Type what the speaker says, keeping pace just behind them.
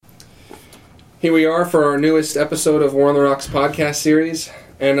Here we are for our newest episode of War on the Rocks podcast series,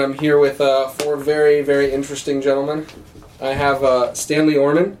 and I'm here with four very, very interesting gentlemen. I have Stanley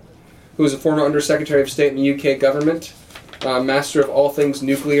Orman, who is a former Undersecretary of State in the UK government, master of all things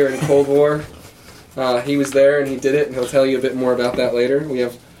nuclear and Cold War. He was there and he did it, and he'll tell you a bit more about that later. We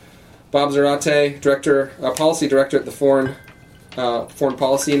have Bob Zarate, Policy Director at the Foreign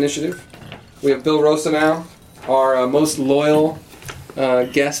Policy Initiative. We have Bill Rosenau, our most loyal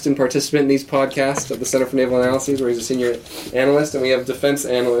guest and participant in these podcasts at the Center for Naval Analyses, where he's a senior analyst, and we have defense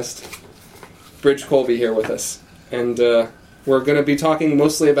analyst Bridge Colby here with us. And we're going to be talking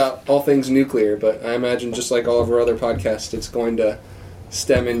mostly about all things nuclear, but I imagine just like all of our other podcasts, it's going to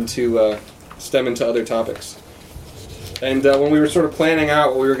stem into other topics. And when we were sort of planning out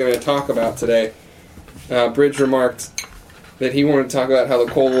what we were going to talk about today, Bridge remarked that he wanted to talk about how the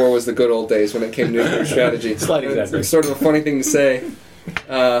Cold War was the good old days when it came to nuclear strategy. It's sort of a funny thing to say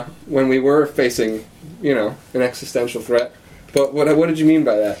when we were facing, an existential threat. But what did you mean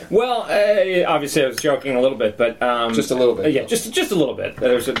by that? Well, obviously I was joking a little bit, but just a little bit. Yeah, just a little bit.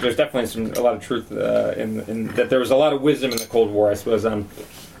 There's definitely a lot of truth in that. There was a lot of wisdom in the Cold War, I suppose.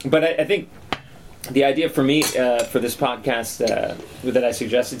 But I think the idea for me for this podcast that I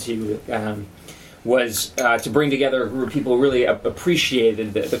suggested to you was to bring together a group of people who really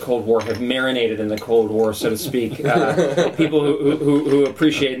appreciated the Cold War, have marinated in the Cold War, so to speak. People who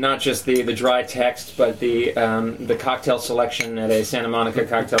appreciate not just the dry text, but the cocktail selection at a Santa Monica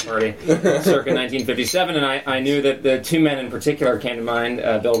cocktail party circa 1957. And I knew that the two men in particular came to mind,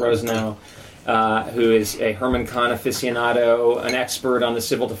 Bill Rosenau, who is a Herman Kahn aficionado, an expert on the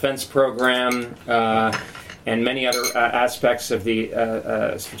civil defense program, and many other aspects of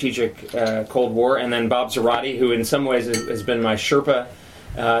the strategic Cold War, and then Bob Zarate, who in some ways has been my Sherpa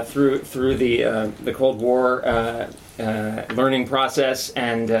through the Cold War learning process,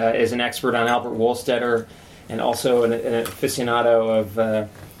 and is an expert on Albert Wohlstetter, and also an aficionado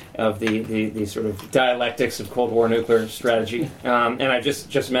of the sort of dialectics of Cold War nuclear strategy. And I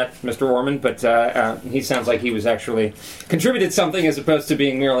just met Mr. Orman, but he sounds like he was actually contributed something as opposed to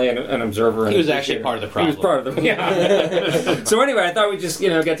being merely an observer. He was actually part of the problem. He was part of the yeah. So anyway, I thought we'd just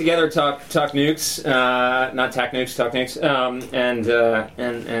get together, talk nukes, not tac nukes, talk nukes,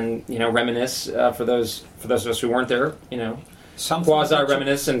 and reminisce for those of us who weren't there. Quasi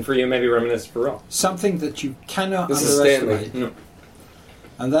reminisce, and for you maybe reminisce for real. Something that you cannot This underestimate. is Stanley.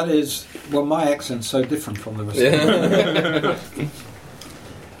 And that is, my accent's so different from the rest of them.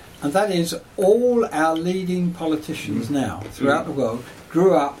 And that is, all our leading politicians now, throughout the world,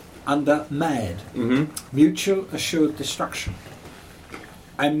 grew up under MAD, Mutual Assured Destruction.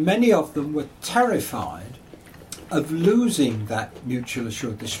 And many of them were terrified of losing that mutual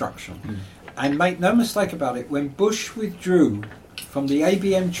assured destruction. And make no mistake about it, when Bush withdrew from the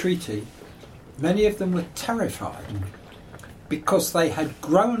ABM treaty, many of them were terrified. Because they had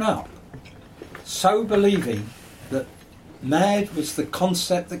grown up so believing that MAD was the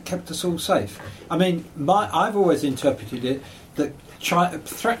concept that kept us all safe. I mean, I've always interpreted it that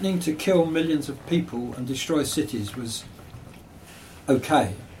threatening to kill millions of people and destroy cities was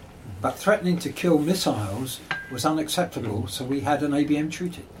okay, but threatening to kill missiles was unacceptable, so we had an ABM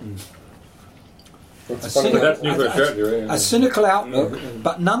treaty. A cynical outlook,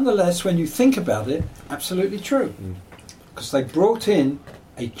 but nonetheless, when you think about it, absolutely true. Because they brought in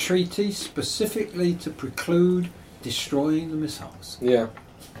a treaty specifically to preclude destroying the missiles. Yeah.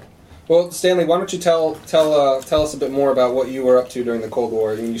 Well, Stanley, why don't you tell us a bit more about what you were up to during the Cold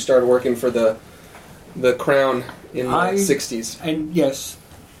War? You started working for the Crown in the 60s. And yes,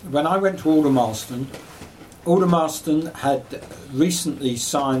 when I went to Aldermaston had recently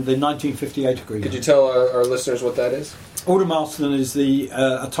signed the 1958 agreement. Could you tell our listeners what that is? Aldermaston is the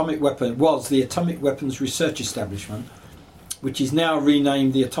atomic weapons research establishment, which is now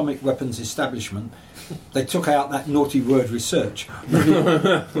renamed the Atomic Weapons Establishment. They took out that naughty word research.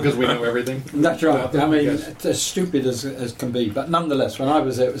 Because we know everything? That's right. I mean, it's as stupid as can be. But nonetheless, when I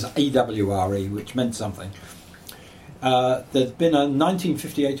was there, it was AWRE, which meant something. There'd been a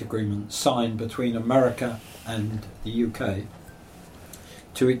 1958 agreement signed between America and the UK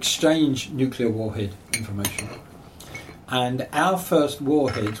to exchange nuclear warhead information. And our first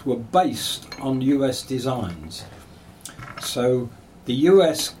warheads were based on US designs. So the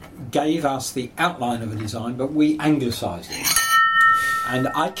US gave us the outline of a design, but we anglicised it. And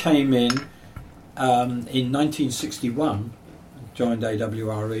I came in 1961, joined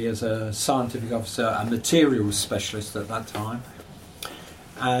AWRE as a scientific officer, a materials specialist at that time.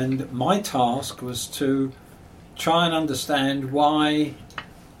 And my task was to try and understand why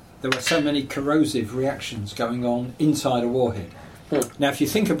there were so many corrosive reactions going on inside a warhead. Now, if you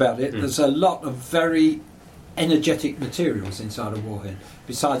think about it, there's a lot of very energetic materials inside a warhead.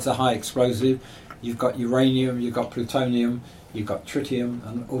 Besides the high explosive, you've got uranium, you've got plutonium, you've got tritium,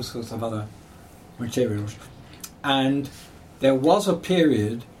 and all sorts of other materials. And there was a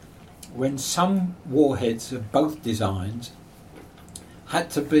period when some warheads of both designs had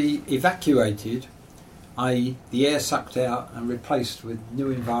to be evacuated, i.e. the air sucked out and replaced with new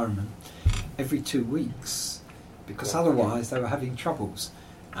environment every 2 weeks, because otherwise they were having troubles.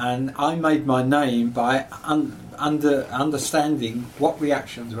 And I made my name by understanding what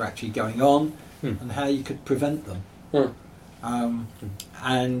reactions were actually going on and how you could prevent them.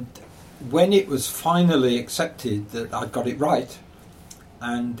 And when it was finally accepted that I'd got it right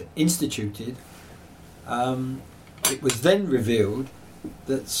and instituted, it was then revealed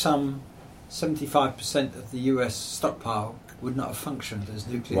that some 75% of the US stockpile would not have functioned as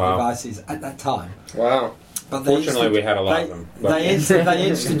nuclear devices at that time. Wow. But fortunately, we had a lot of them. They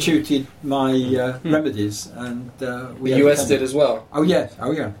instituted my remedies, and the US did as well. Oh yes,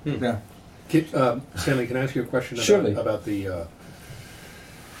 yeah. Stanley, can I ask you a question about the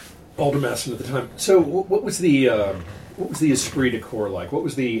Aldermaston at the time? So, what was the esprit de corps like? What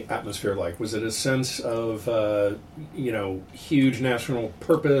was the atmosphere like? Was it a sense of huge national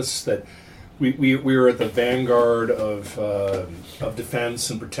purpose, that we were at the vanguard of defense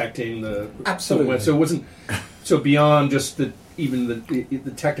and protecting the absolutely? So it wasn't beyond just the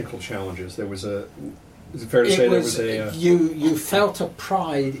technical challenges. There was a. Is it fair to say there was a? You felt a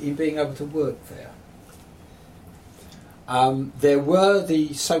pride in being able to work there. There were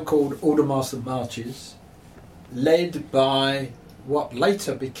the so-called Aldermaston marches, led by what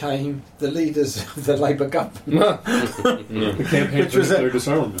later became the leaders of the Labour government. The campaign for nuclear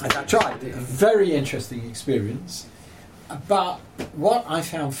disarmament. That's right. A very interesting experience. But what I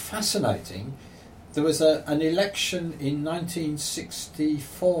found fascinating, there was an election in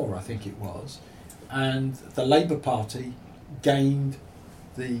 1964, I think it was, and the Labour Party gained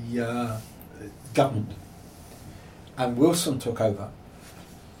the government, and Wilson took over.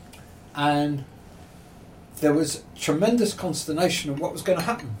 And there was tremendous consternation of what was going to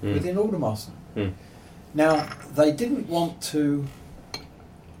happen within Aldermaston. Now, they didn't want to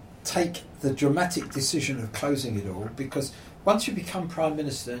take the dramatic decision of closing it all, because once you become Prime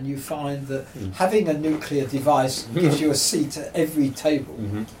Minister and you find that having a nuclear device gives you a seat at every table.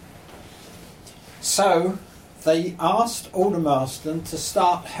 So they asked Aldermaston to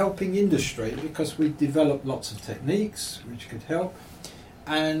start helping industry, because we developed lots of techniques which could help.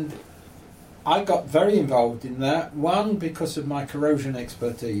 And I got very involved in that. One, because of my corrosion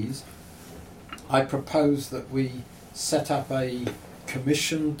expertise. I proposed that we set up a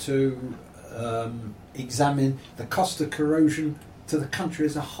commission to examine the cost of corrosion to the country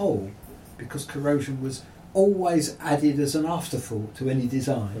as a whole, because corrosion was always added as an afterthought to any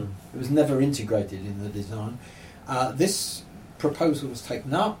design. It was never integrated in the design. This proposal was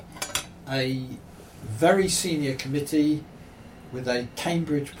taken up. A very senior committee with a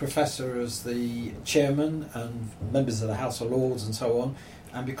Cambridge professor as the chairman and members of the House of Lords and so on.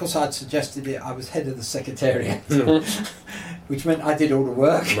 And because I'd suggested it, I was head of the Secretariat, which meant I did all the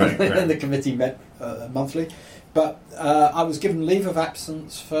work, and the committee met monthly. But I was given leave of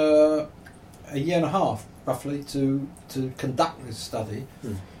absence for a year and a half, roughly, to conduct this study.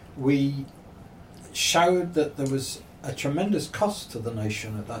 We showed that there was a tremendous cost to the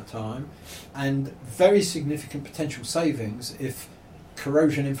nation at that time, and very significant potential savings if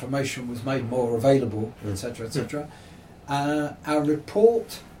corrosion information was made more available, etc., etc. Our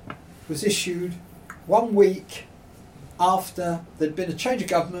report was issued 1 week after there'd been a change of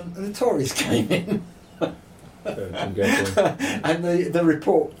government and the Tories came in. And the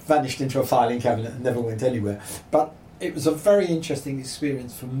report vanished into a filing cabinet and never went anywhere. But it was a very interesting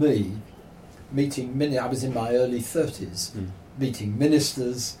experience for me, meeting many. I was in my early 30s, meeting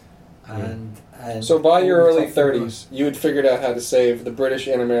ministers, and so by your early 30s, you had figured out how to save the British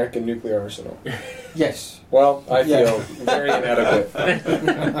and American nuclear arsenal. Yes. Well, I feel very inadequate.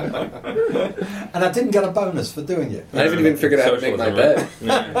 And I didn't get a bonus for doing it. I haven't even figured out how to make my bed.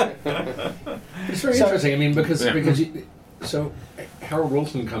 It's very interesting. I mean, because so Harold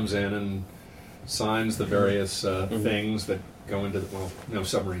Wilson comes in and signs the various things that go into no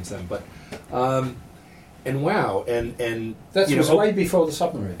submarines then, but and that was way before the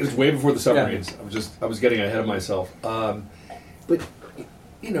submarines. It was way before the submarines. Yeah. I was getting ahead of myself. But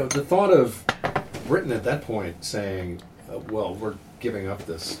the thought of Britain at that point saying, well, we're giving up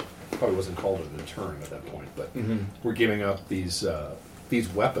this, probably wasn't called a deterrent at that point, but we're giving up these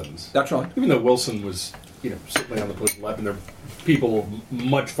weapons. That's right. Even though Wilson was, certainly on the political left, and there were people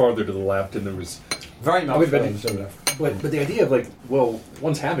much farther to the left, and there was very much further to the left. But the idea of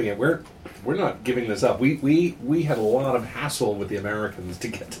once having it, we're not giving this up. We had a lot of hassle with the Americans to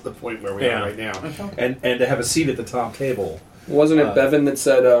get to the point where we are right now, and to have a seat at the top table. Wasn't it Bevan that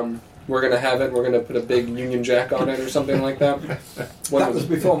said, we're going to have it, we're going to put a big Union Jack on it or something like that? That was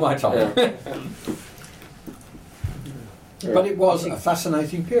before my time. Yeah. But it was a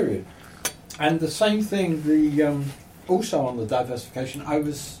fascinating period. And the same thing, also on the diversification, I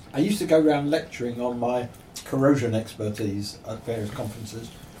used to go around lecturing on my corrosion expertise at various conferences.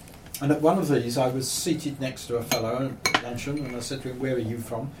 And at one of these, I was seated next to a fellow at luncheon, and I said to him, "Where are you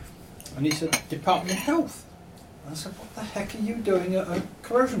from?" And he said, "Department of Health." And I said, "What the heck are you doing at a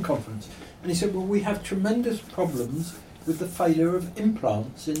corrosion conference?" And he said, "Well, we have tremendous problems with the failure of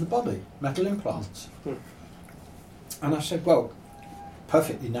implants in the body, metal implants." And I said, "Well,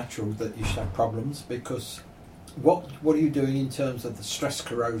 perfectly natural that you should have problems, because what are you doing in terms of the stress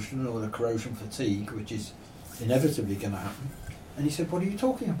corrosion or the corrosion fatigue, which is inevitably going to happen?" And he said, "What are you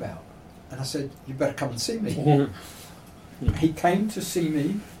talking about?" And I said, "You better come and see me." He came to see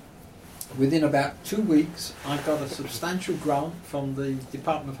me. Within about 2 weeks, I got a substantial grant from the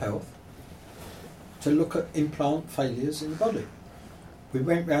Department of Health to look at implant failures in the body. We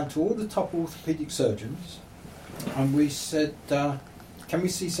went round to all the top orthopaedic surgeons, and we said, "Can we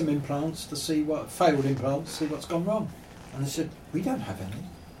see some implants to see what failed implants, see what's gone wrong?" And they said, "We don't have any."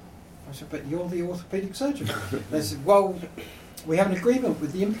 I said, "But you're the orthopaedic surgeon." They said, "Well, we have an agreement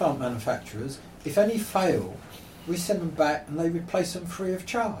with the implant manufacturers. If any fail, we send them back and they replace them free of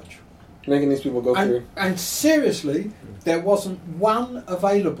charge." Making these people go through. And seriously, there wasn't one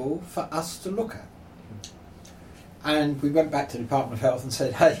available for us to look at. And we went back to the Department of Health and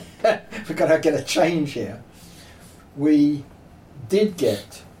said, "Hey, we've got to get a change here." We did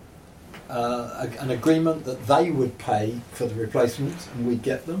get an agreement that they would pay for the replacements and we'd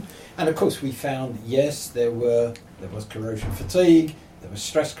get them. And of course we found, yes, there was corrosion fatigue, there was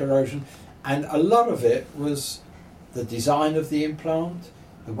stress corrosion, and a lot of it was the design of the implant,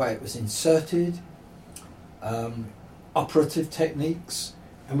 the way it was inserted, operative techniques,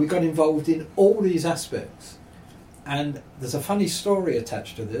 and we got involved in all these aspects. And there's a funny story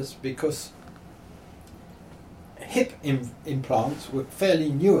attached to this, because hip implants were fairly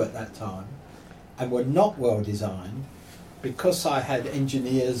new at that time and were not well designed. Because I had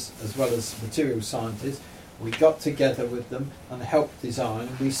engineers as well as material scientists, we got together with them and helped design.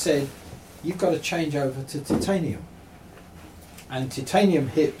 We said, "You've got to change over to titanium." And titanium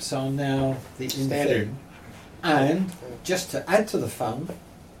hips are now the in thing. And just to add to the fun,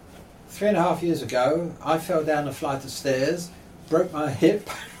 3.5 years ago, I fell down a flight of stairs, broke my hip,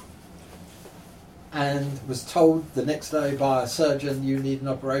 and was told the next day by a surgeon, "You need an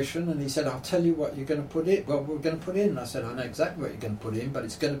operation." And he said, "I'll tell you what you're going to put in." "Well, we're going to put in." And I said, "I know exactly what you're going to put in, but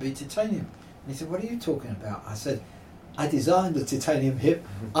it's going to be titanium." And he said, "What are you talking about?" I said, "I designed a titanium hip.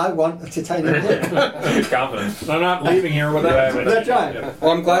 I want a titanium hip." Confidence. I'm not leaving here without it. That's right.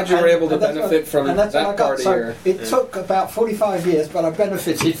 Well, I'm glad you were able to benefit from and that's what that I got. part of So your... it took about 45 years, but I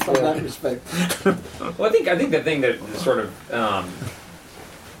benefited from that respect. Well, I think the thing that sort of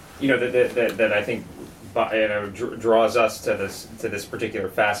that I think draws us to this particular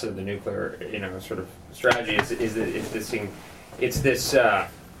facet of the nuclear sort of strategy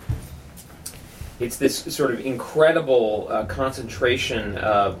it's this sort of incredible concentration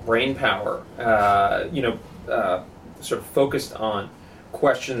of brain power, sort of focused on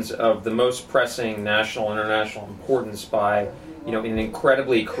questions of the most pressing national and international importance by an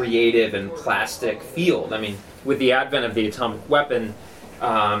incredibly creative and plastic field. I mean, with the advent of the atomic weapon,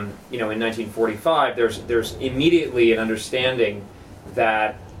 in 1945, there's immediately an understanding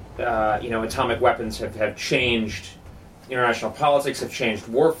that atomic weapons have changed international politics, have changed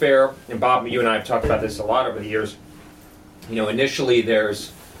warfare. And Bob, you and I have talked about this a lot over the years. Initially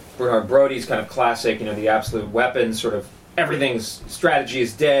there's Bernard Brody's kind of classic, the absolute weapon, sort of everything's strategy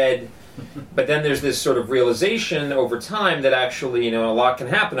is dead. But then there's this sort of realization over time that actually, a lot can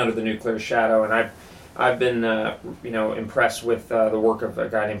happen under the nuclear shadow. And I've been, impressed with the work of a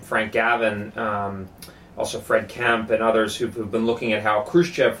guy named Frank Gavin, also Fred Kemp and others who've been looking at how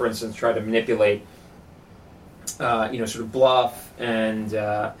Khrushchev, for instance, tried to manipulate, sort of bluff and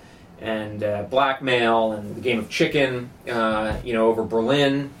blackmail and the game of chicken, over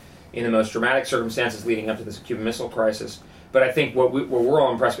Berlin in the most dramatic circumstances leading up to this Cuban Missile Crisis. But I think what we're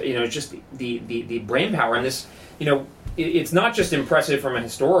all impressed with, is just the brain power and this, it's not just impressive from a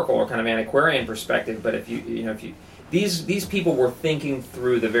historical or kind of antiquarian perspective, but if these people were thinking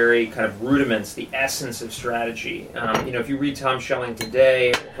through the very kind of rudiments, the essence of strategy. If you read Tom Schelling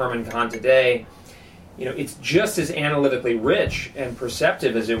today, Herman Kahn today, it's just as analytically rich and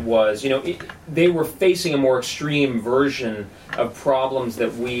perceptive as it was. They were facing a more extreme version of problems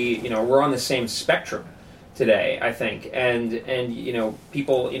that we're on the same spectrum today, I think, and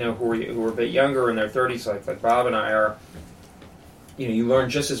people who are a bit younger in their 30s, like Bob and I are, you learn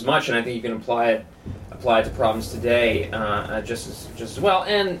just as much, and I think you can apply it to problems today just as well.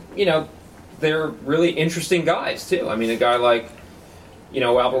 And they're really interesting guys too. I mean, a guy like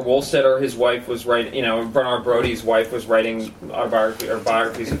Albert Wohlstetter, his wife was writing. Bernard Brody's wife was writing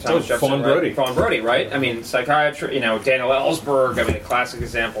biographies of Thomas Jefferson. Fawn Brody, right? I mean, psychiatry. Daniel Ellsberg. I mean, a classic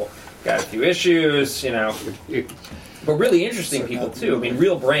example. Got a few issues. But really interesting people too. I mean,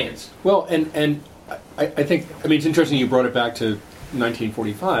 real brains. Well, and I think it's interesting you brought it back to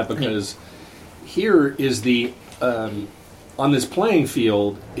 1945 because here is the on this playing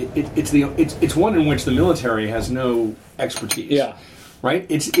field. It's one in which the military has no expertise. Yeah. Right.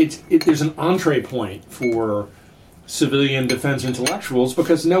 There's an entree point for civilian defense intellectuals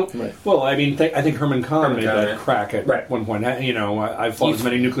because well, I think Herman Kahn made that crack at one point. I've fought as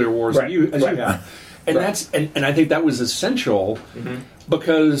many nuclear wars as you have. And and I think that was essential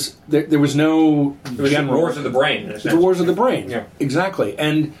because there was no general wars of the brain. The wars of the brain, yeah, exactly.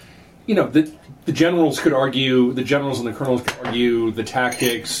 And the generals could argue, the generals and the colonels could argue the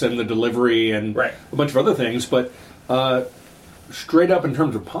tactics and the delivery and a bunch of other things, but straight up in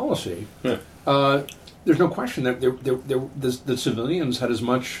terms of policy, there's no question that the civilians had as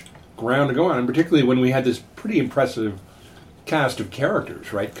much ground to go on, and particularly when we had this pretty impressive cast of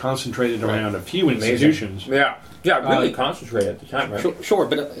characters, right, concentrated around a few institutions. Yeah, really concentrated at the time, right? Sure,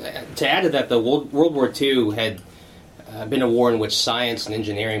 but to add to that, the World War II had been a war in which science and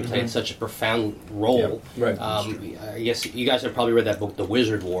engineering played such a profound role. Yeah, right. I guess you guys have probably read that book, The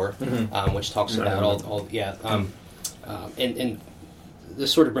Wizard War, which talks about and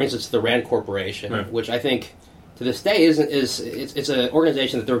this sort of brings us to the Rand Corporation, which I think to this day it's an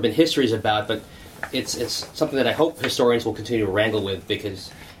organization that there have been histories about, but it's something that I hope historians will continue to wrangle with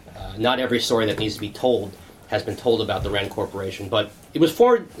because not every story that needs to be told has been told about the Rand Corporation. But it was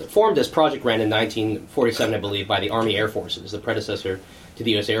formed as Project Rand in 1947, I believe, by the Army Air Forces, the predecessor to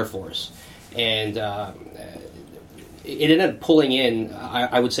the U.S. Air Force. And it ended up pulling in,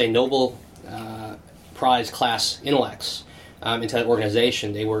 I would say, Nobel Prize class intellects into that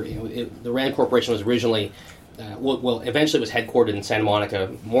organization. They were, the Rand Corporation was originally, eventually was headquartered in Santa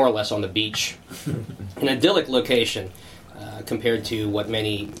Monica, more or less on the beach, an idyllic location compared to what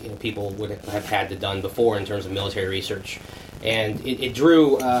many people would have had to done before in terms of military research. And it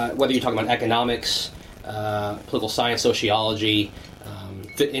drew, whether you're talking about economics, political science, sociology,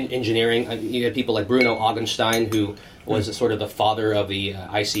 engineering. You had people like Bruno Augenstein, who was sort of the father of the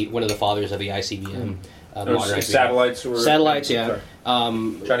one of the fathers of the ICBM. Satellites, yeah.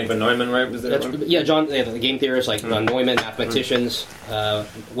 Johnny von Neumann, right? Was that one? Yeah, the game theorists like von Neumann, mathematicians,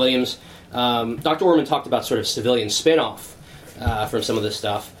 Williams. Dr. Orman talked about sort of civilian spin-off from some of this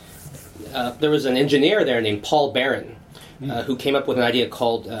stuff. There was an engineer there named Paul Barron who came up with an idea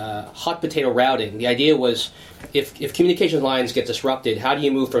called hot potato routing. The idea was if communication lines get disrupted, how do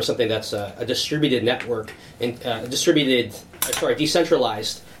you move from something that's a distributed network and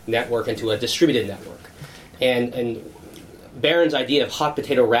decentralized network into a distributed network? And Barron's idea of hot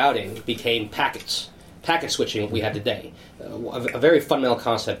potato routing became packet switching we have today, a very fundamental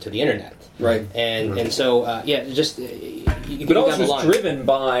concept to the internet. Right. And so you but also it's driven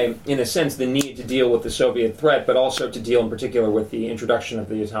by, in a sense, the need to deal with the Soviet threat, but also to deal in particular with the introduction of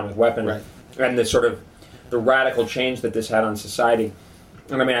the atomic weapon and the sort of the radical change that this had on society.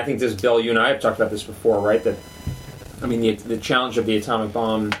 And I mean, I think this, Bill, you and I have talked about this before, right? That I mean, the challenge of the atomic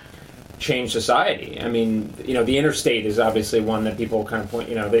bomb changed society. I mean, the interstate is obviously one that people kind of point,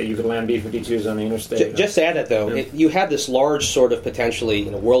 that you could land B-52s on the interstate. Just to add that, though, you have this large sort of potentially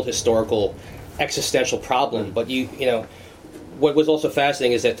world historical existential problem, but what was also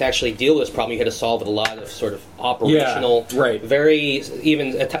fascinating is that to actually deal with this problem, you had to solve with a lot of sort of operational, very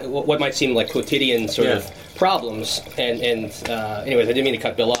even what might seem like quotidian sort of problems. And anyways, I didn't mean to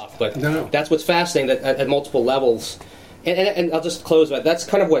cut Bill off, but that's what's fascinating that at multiple levels. And I'll just close with that's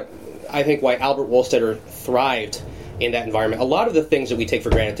kind of what I think why Albert Wohlstetter thrived in that environment. A lot of the things that we take for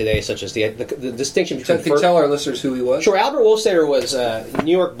granted today, such as the distinction between... So tell our listeners who he was. Sure, Albert Wohlstetter was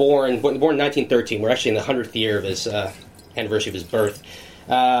New York born in 1913. We're actually in the 100th year of his anniversary of his birth.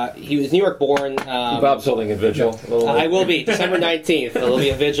 He was New York born. Bob's holding a vigil. I will be December 19th. There will be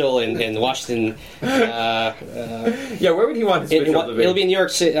a vigil in Washington. Where would he want his vigil to be? It'll be in New York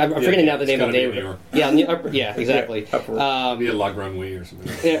City. I'm forgetting now the name of the neighborhood. Yeah, exactly. Be a La Grenouille or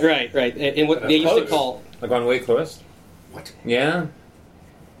something. Yeah, right. And what they used to call La Grenouille Cloist. What? Yeah.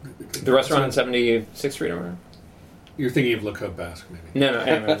 The restaurant on 76th Street or whatever? You're thinking of Le Coq Basque, maybe. No.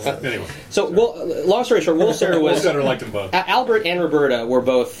 Anyway. So, long story short, Woolstetter was... Woolstetter liked them both. Albert and Roberta were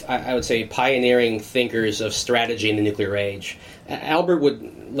both, I would say, pioneering thinkers of strategy in the nuclear age. Albert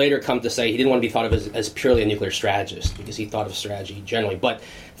would later come to say he didn't want to be thought of as purely a nuclear strategist because he thought of strategy generally. But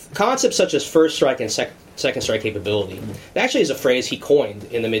concepts such as first strike and second strike capability actually is a phrase he coined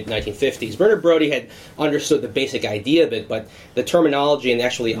in the mid-1950s. Bernard Brodie had understood the basic idea of it, but the terminology and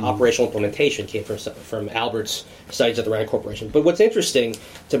actually operational implementation came from Albert's studies at the Rand Corporation. But what's interesting,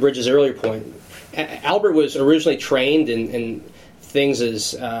 to Bridges' earlier point, Albert was originally trained in things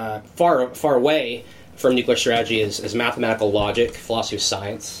as far away from nuclear strategy as mathematical logic, philosophy of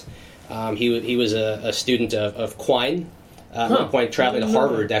science. He was a student of Quine, at one point traveling to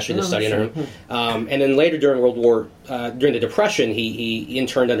Harvard actually to study under him. And then later during during the Depression, he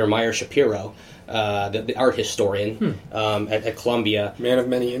interned under Meyer Shapiro, the art historian at Columbia. Man of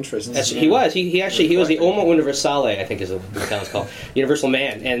many interests. He was. He was the Homo Universale, I think is what the town's called, universal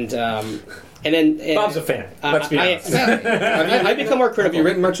man. And then Bob's a fan. Let's be honest. I become more critical. Have you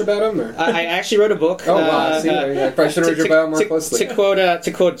written much about him? Or? I actually wrote a book. Oh wow! I probably should have read your bio more closely.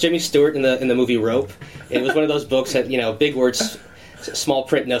 To quote Jimmy Stewart in the movie Rope, it was one of those books that big words, small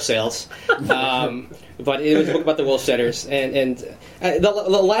print, no sales. But it was a book about the Woolstetters, and the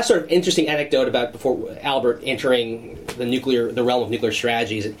last sort of interesting anecdote about before Albert entering the realm of nuclear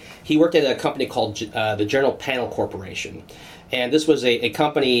strategies, he worked at a company called the General Panel Corporation. And this was a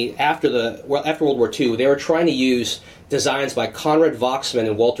company after World War II. They were trying to use designs by Conrad Wachsmann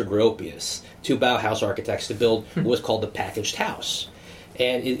and Walter Gropius, two Bauhaus architects, to build what was called the packaged house.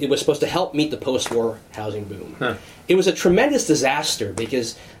 And it was supposed to help meet the post-war housing boom. Huh. It was a tremendous disaster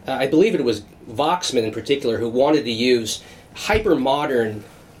because I believe it was Wachsmann in particular who wanted to use hyper-modern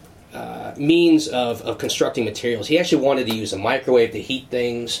means of constructing materials. He actually wanted to use a microwave to heat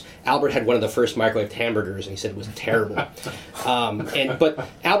things. Albert had one of the first microwave hamburgers, and he said it was terrible. But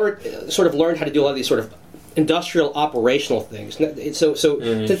Albert sort of learned how to do a lot of these sort of industrial operational things. So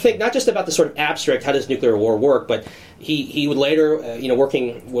to think not just about the sort of abstract, how does nuclear war work, but he would later,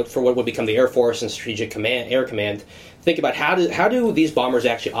 working for what would become the Air Force and Strategic Air Command, think about how do these bombers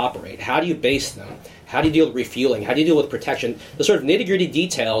actually operate? How do you base them? How do you deal with refueling? How do you deal with protection? The sort of nitty-gritty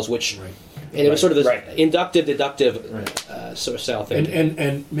details, which, and it was sort of this inductive, deductive sort of style thing.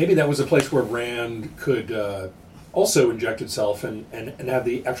 And maybe that was a place where Rand could also inject itself and have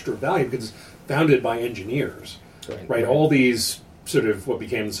the extra value because it's founded by engineers, right? All these sort of what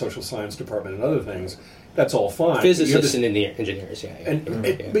became the social science department and other things, that's all fine. Physicists and engineers,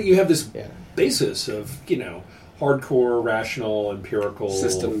 But you have this basis of, hardcore, rational, empirical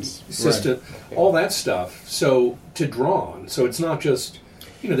systems, all that stuff. So to draw on. So it's not just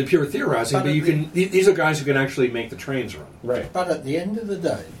the pure theorizing, but you can. These are guys who can actually make the trains run. Right. But at the end of the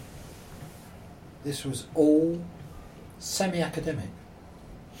day, this was all semi-academic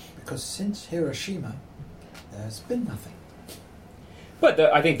because since Hiroshima, there's been nothing. But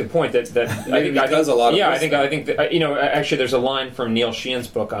I think the point that I think does a lot of I think that, actually there's a line from Neil Sheehan's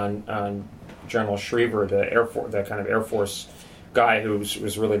book on General Schriever, the kind of Air Force guy who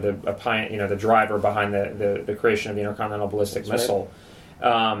was really the driver behind the creation of the intercontinental ballistic missile.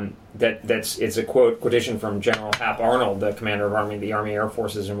 It's a quotation from General Hap Arnold, the commander of the Army Air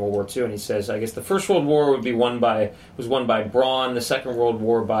Forces in World War II, and he says, "I guess the First World War was won by brawn, the Second World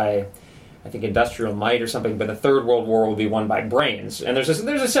War by, I think, industrial might or something, but the Third World War will be won by brains." And there's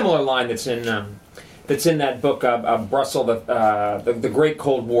a similar line that's in that book, Brussels, the Great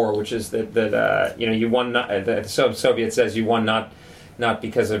Cold War, which is that you won. The Soviet says you won not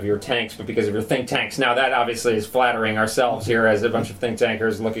because of your tanks, but because of your think tanks. Now that obviously is flattering ourselves here as a bunch of think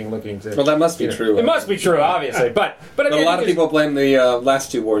tankers looking to. Well, that must be true. It must be true, obviously, but I mean, a lot of people blame the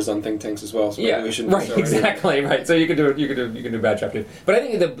last two wars on think tanks as well. So maybe we shouldn't. Right, exactly, right. So you can do bad job too. But I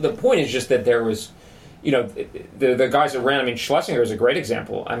think the point is just that there was. The guys that ran. I mean, Schlesinger is a great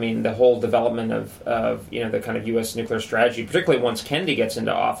example. I mean, the whole development of the kind of U.S. nuclear strategy, particularly once Kennedy gets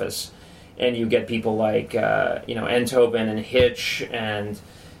into office, and you get people like Enthoven and Hitch and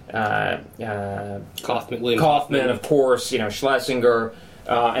Kaufman, of course. Schlesinger,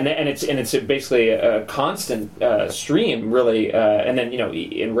 and it's basically a constant stream, really. And then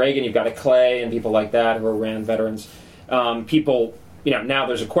in Reagan, you've got a Clay and people like that who are RAND veterans. People, now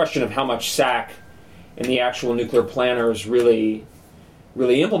there's a question of how much SAC and the actual nuclear planners really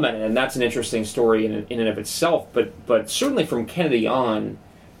implemented, and that's an interesting story in and of itself. But certainly from Kennedy on,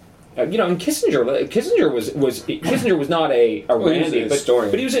 and Kissinger was not a Randy,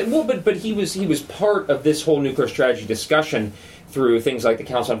 but he was he was part of this whole nuclear strategy discussion through things like the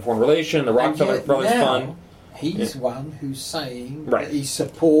Council on Foreign Relations, the Rockefeller Brothers Fund. He's one who's saying Right. that he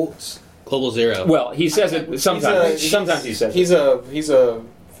supports. Global Zero. Well, he says it sometimes. Sometimes he says it. He's a.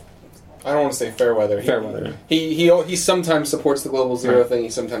 I don't want to say fair weather. Fair weather. He sometimes supports the global zero thing. He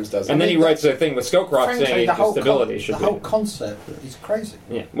sometimes doesn't. And then he writes a thing with Scowcroft Frankly, saying the stability should the be. whole concept is crazy.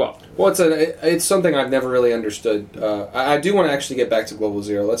 Yeah. Well, it's something I've never really understood. I do want to actually get back to global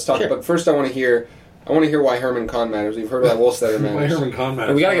zero. Let's talk. Sure. But first, I want to hear why Herman Kahn matters. We've heard about Wohlstetter Why matters. Herman Kahn matters.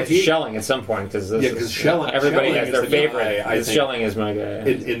 and we got to get to Schelling at some point because Schelling. everybody Schelling has is their the favorite. guy, I think. Schelling is my guy.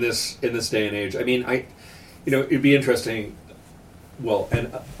 in this day and age. I mean, it'd be interesting. Well,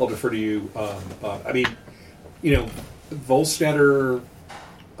 and I'll defer to you, Bob. I mean, Wohlstetter.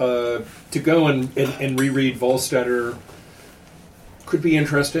 To go and reread Wohlstetter could be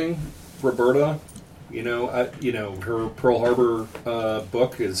interesting. Roberta, her Pearl Harbor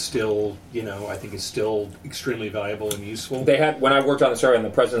book is still, I think is still extremely valuable and useful. They had when I worked on the story on the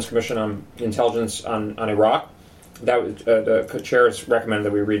President's Commission on Intelligence on Iraq. That was, the chairs recommended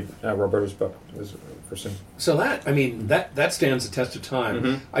that we read Roberta's book. It was for soon. So that stands the test of time.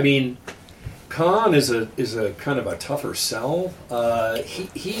 Mm-hmm. I mean, Kahn is a kind of a tougher sell.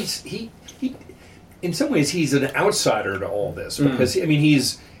 He in some ways he's an outsider to all this because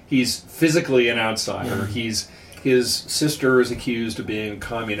he's physically an outsider. His sister is accused of being a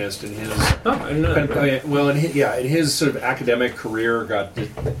communist, and his sort of academic career got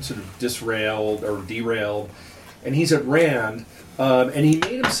sort of derailed, and he's at Rand, and he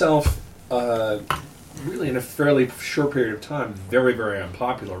made himself really in a fairly short period of time very, very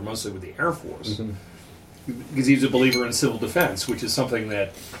unpopular, mostly with the Air Force, because he's a believer in civil defense, which is something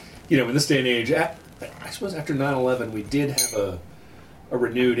that in this day and age, I suppose after 9/11, we did have a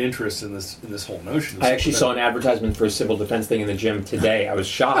renewed interest in this whole notion. I actually saw an advertisement for a civil defense thing in the gym today. I was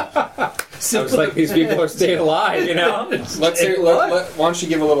shocked. I was like, these people are staying alive, Why don't you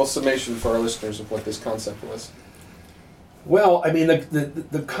give a little summation for our listeners of what this concept was? Well, I mean,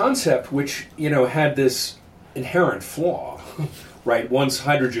 the concept, which had this inherent flaw, right? Once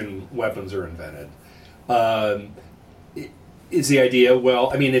hydrogen weapons are invented, is the idea. Well,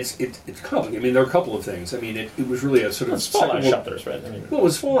 I mean, it's complicated. I mean, there are a couple of things. I mean, it was really a sort of fallout shelters, right? Well, it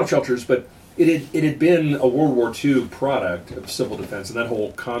was fallout shelters, but it had been a World War II product of civil defense, and that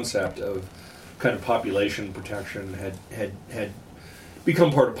whole concept of kind of population protection had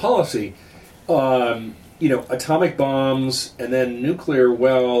become part of policy. Atomic bombs and then nuclear.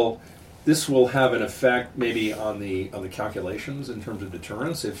 Well, this will have an effect maybe on the calculations in terms of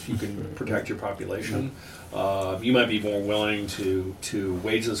deterrence. If you can protect your population, you might be more willing to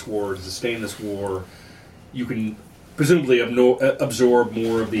wage this war, to sustain this war. You can presumably absorb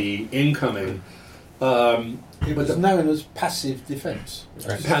more of the incoming. It was known as passive defense.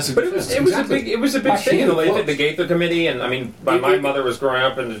 Right. Passive but defense, it was a big thing in the Gaither Committee, and I mean, my mother was growing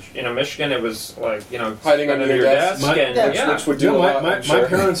up in Michigan. It was like hiding under your desk, which would do my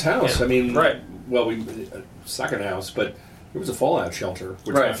parents' house. Yeah. I mean, right. Well, second house, but it was a fallout shelter,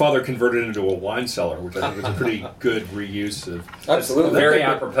 which right. my father converted into a wine cellar, which I think was a pretty good reuse of. Absolutely, very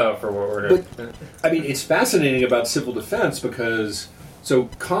apropos for what we're doing. But I mean, it's fascinating about civil defense because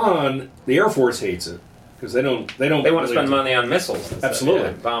Kahn, the Air Force hates it. Because they want to spend money on missiles.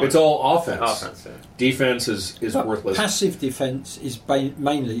 Absolutely, it's all offense. Yeah. Defense is worthless. Passive defense is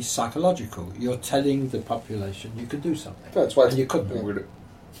mainly psychological. You're telling the population you can do something. That's why you couldn't.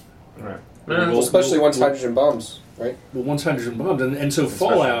 Right. Especially once hydrogen bombs, right? Well, once hydrogen bombs, and so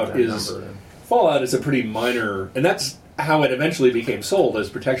fallout is a pretty minor, and that's how it eventually became sold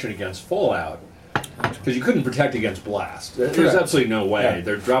as protection against fallout. Because you couldn't protect against blast. There's absolutely no way. Yeah.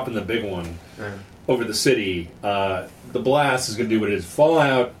 They're dropping the big one. Yeah. Over the city, the blast is going to do what it is.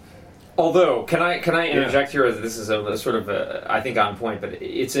 Fallout. Although, can I interject here? This is a sort of I think on point, but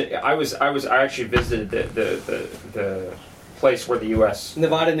I actually visited the place where the U.S.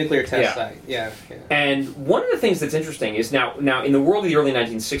 Nevada nuclear test site. Yeah. And one of the things that's interesting is now in the world of the early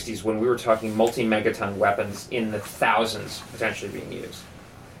 1960s, when we were talking multi-megaton weapons in the thousands potentially being used,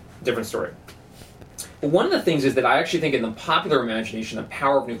 different story. One of the things is that I actually think in the popular imagination the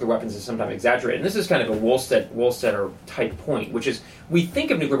power of nuclear weapons is sometimes exaggerated. And this is kind of a Wohlstetter type point, which is we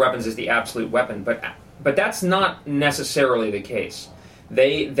think of nuclear weapons as the absolute weapon, but that's not necessarily the case.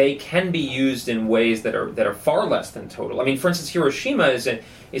 They can be used in ways that are far less than total. I mean, for instance, Hiroshima is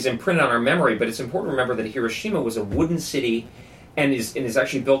imprinted on our memory, but it's important to remember that Hiroshima was a wooden city and is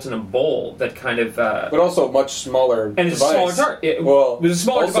actually built in a bowl that kind of... but also a much smaller and it's device. It was a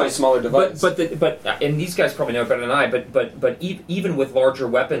smaller device. Smaller device. But and these guys probably know better than I, but even with larger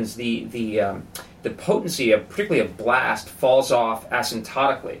weapons, the potency of, particularly of blast, falls off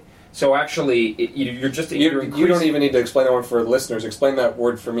asymptotically. So actually, you're just you're You don't even need to explain that one for listeners. Explain that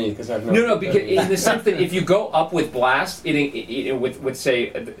word for me because I have no. No, because in the sense that if you go up with blast, with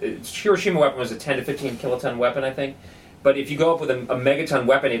say Hiroshima weapon was a 10 to 15 kiloton weapon, I think. But if you go up with a megaton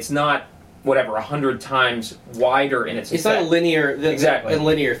weapon, it's not whatever 100 times wider in its. It's not a linear exactly a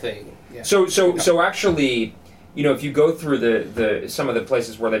linear thing. Yeah. So actually, if you go through the some of the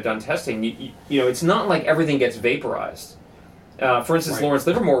places where they've done testing, it's not like everything gets vaporized. For instance, Right. Lawrence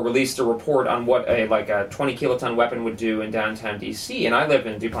Livermore released a report on what a 20 kiloton weapon would do in downtown DC, and I live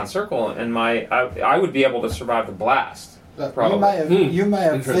in DuPont Circle, and I would be able to survive the blast. Look, Probably. you may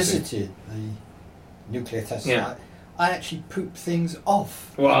have Interesting. visited the nuclear test Yeah. site. I actually pooped things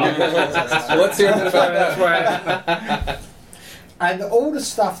off. Well, Let's hear about that. that's why. And all the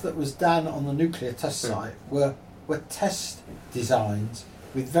stuff that was done on the nuclear test site were test designs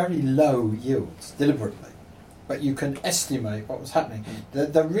with very low yields, deliberately. But you can estimate what was happening.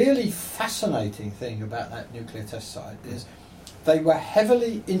 The really fascinating thing about that nuclear test site is they were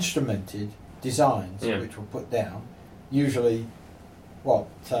heavily instrumented designs which were put down, usually,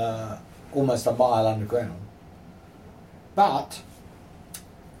 almost a mile underground. But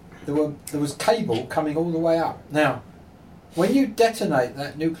there was cable coming all the way up. Now, when you detonate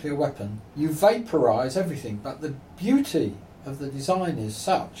that nuclear weapon, you vaporise everything. But the beauty of the design is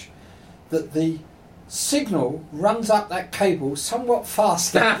such that the signal runs up that cable somewhat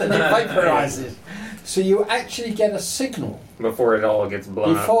faster than it vaporises. So you actually get a signal Before it all gets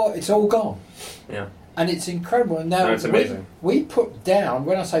blown up. before it's all gone. Yeah. And it's incredible. And now No, it's amazing. we put down,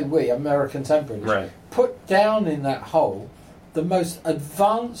 when I say we, Americans and British, Right. put down in that hole the most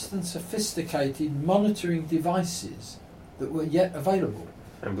advanced and sophisticated monitoring devices that were yet available.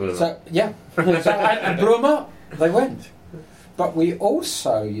 And blew them. So, yeah. So, and blew them up. They went. But we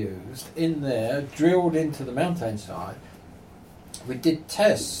also used in there, drilled into the mountainside, we did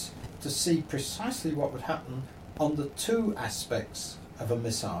tests to see precisely what would happen on the two aspects of a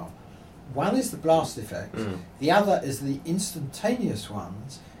missile. One is the blast effect, the other is the instantaneous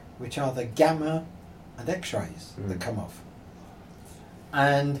ones, which are the gamma and X-rays that come off.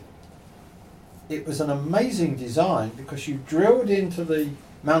 And it was an amazing design because you drilled into the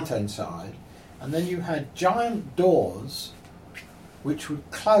mountainside and then you had giant doors which would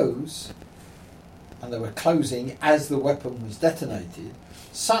close, and they were closing as the weapon was detonated,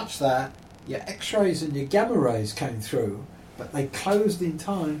 such that your X-rays and your gamma rays came through, but they closed in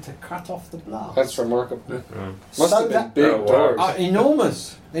time to cut off the blast. That's remarkable. Mm. Must have been big Oh, wow. doors.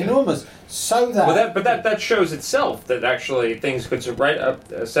 Enormous. So that... But that shows itself that actually things could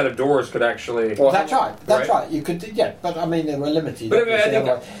a set of doors could actually. Well, That's right. You could, but I mean they were limited. But I mean, I obviously, think-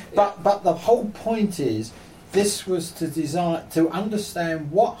 otherwise. But the whole point is, this was to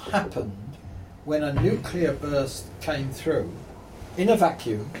understand what happened when a nuclear burst came through in a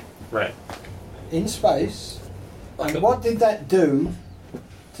vacuum Right. in space, and what did that do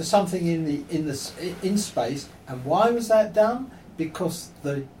to something in space, and why was that done? Because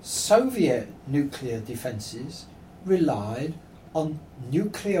the Soviet nuclear defences relied on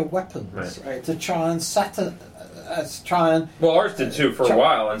nuclear weapons Right. to try and Well, ours did too for a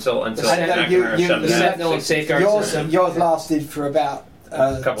while until And, McNamara you- shut you it down. Sentinel and safeguard system. yours lasted for about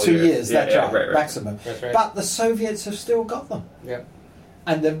Couple 2 years. years. Yeah, That's yeah, right, right. maximum. That's right. But the Soviets have still got them. Yep.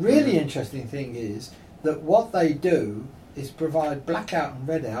 And the really interesting thing is that what they do is provide blackout and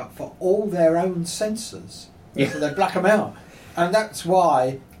redout for all their own sensors. Yeah. So they black them out, and that's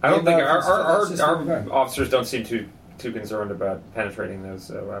why. I don't the think Americans took that system our very- officers don't seem too concerned about penetrating those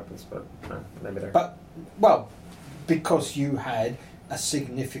weapons, but maybe they're. But because you had a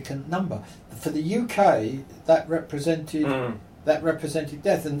significant number for the UK, that represented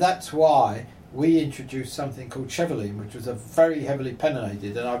death, and that's why we introduced something called Cheveline, which was a very heavily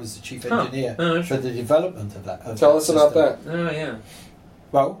penetrated, and I was the chief engineer for the development of that. Tell us about that. Oh yeah.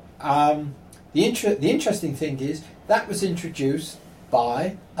 Well, the interesting thing is that was introduced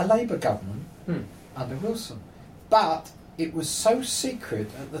by a Labour government under Wilson, but it was so secret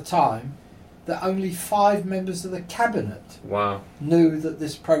at the time that only 5 members of the cabinet Wow. knew that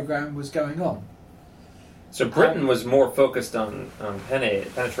this program was going on. So Britain was more focused on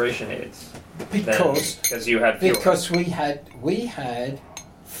penetration aids Because you had fewer. because we had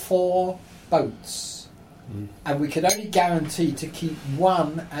 4 boats, and we could only guarantee to keep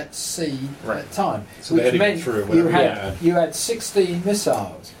one at sea Right. at a time, So they had which to get meant through you whatever had 16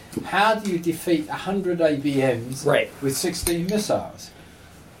 missiles. How do you defeat 100 ABMs Right. with 16 missiles?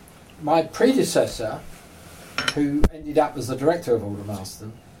 My predecessor, who ended up as the director of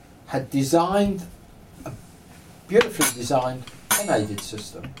Aldermaston, had designed a beautifully designed unaided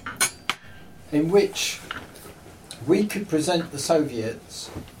system in which we could present the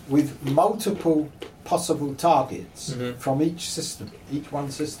Soviets with multiple possible targets Mhm. from each one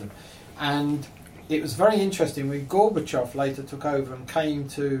system. And it was very interesting when Gorbachev later took over and came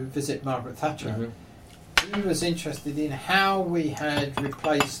to visit Margaret Thatcher. Mhm. He was interested in how we had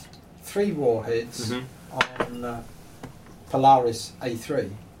replaced 3 warheads Mhm. on Polaris A3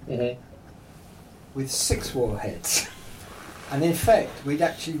 Mhm. with 6 warheads. And in fact, we'd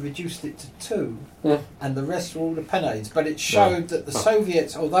actually reduced it to 2, Yeah. and the rest were all the Penades. But it showed that the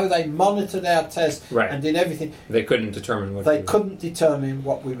Soviets, although they monitored our tests Right. and did everything, They couldn't determine what. they to do. couldn't determine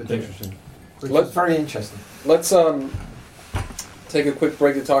what we were doing, Interesting. which Let- was very interesting. Let's take a quick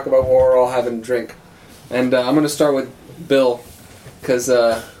break to talk about what we're all having to drink. And I'm going to start with Bill, because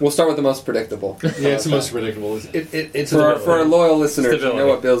we'll start with the most predictable. Yeah, it's the most predictable. It's For our loyal listeners, you Stability. know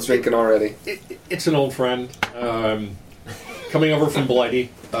what Bill's drinking already. It's an old friend coming over from Blighty,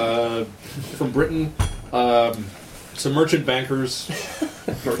 from Britain. Some merchant bankers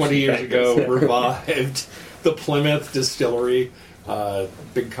 20 years ago revived the Plymouth distillery,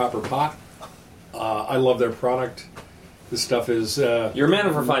 Big Copper Pot. I love their product. This stuff is You're a man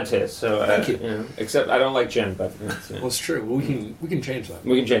of refined taste, so Thank you. know, except I don't like gin, but well, it's true. We can change that.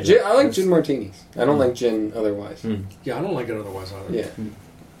 we can change Gin, it. I like gin martinis. I don't like gin otherwise. Yeah, I don't like it otherwise either. Yeah.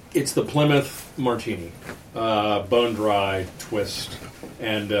 It's the Plymouth Martini, bone dry twist,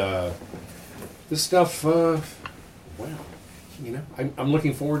 and this stuff. Wow, you know, I'm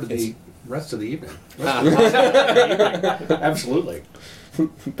looking forward to the rest of the evening. Absolutely.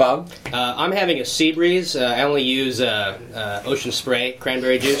 Bob? I'm having a sea breeze. I only use Ocean Spray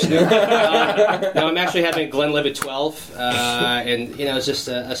cranberry juice. No, I'm actually having a Glenlivet 12, and it's just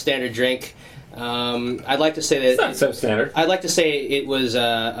a standard drink. I'd like to say that It's not so standard. I'd like to say it was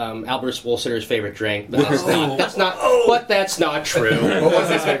Albert Wolster's favorite drink, but that's not true. What was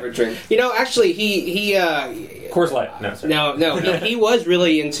his favorite drink? Actually, he Coors Light. No, sorry. no, he was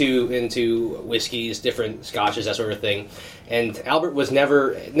really into whiskeys, different scotches, that sort of thing. And Albert was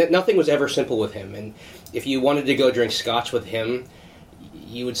nothing was ever simple with him. And if you wanted to go drink scotch with him,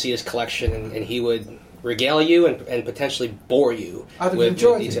 you would see his collection, and he would regale you and potentially bore you I'd have with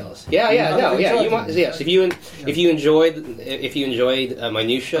enjoyed it. details. Yeah, I'd have yeah. enjoyed You want, it. yes. If you enjoyed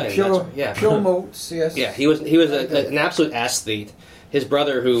minutia, and Pure malts, yes. yeah, he was an absolute aesthete. His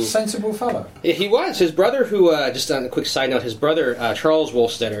brother, who Sensible fellow. he was. His brother, who, just on a quick side note, his brother, Charles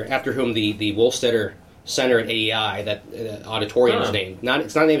Wohlstetter, after whom the Wohlstetter Center at AEI, that auditorium is named.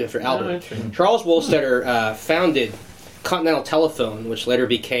 It's not named after Albert. interesting. Charles Wohlstetter founded Continental Telephone, which later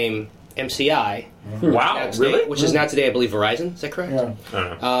became MCI. Wow, really? Which is now today, I believe, Verizon. Is that correct? Yeah.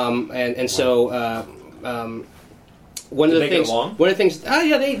 I don't know. So one of Did the they get things, along? one of the things, oh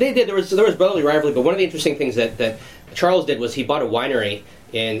yeah, they did. There was brotherly rivalry, but one of the interesting things that Charles did was he bought a winery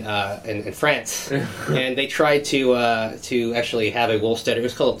in France, and they tried to actually have a Wohlstetter. It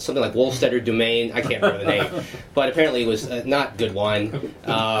was called something like Wohlstetter Domain. I can't remember the name, but apparently it was not good wine,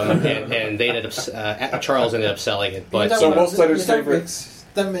 and they ended up Charles ended up selling it. But So Wolstetter's favorite-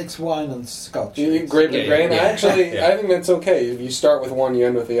 Don't mix wine and scotch. Grape and grain. Yeah. Actually, Yeah. I think that's okay. If you start with one, you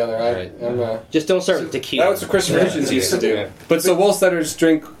end with the other. Right. Just don't start with tequila. That was what Christopher Hitchens used to do. Yeah. But so Wolstetter's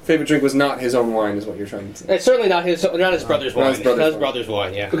favorite drink was not his own wine, is what you're trying to say. It's certainly not his brother's wine. Not his brother's Not his wine. brother's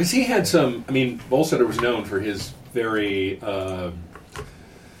wine. Yeah. Because he had some. I mean, Bolstetter was known for his very.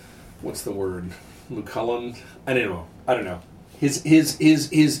 What's the word? Lucullen? I don't know. His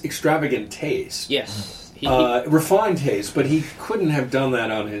extravagant taste. Yes. Refined taste, but he couldn't have done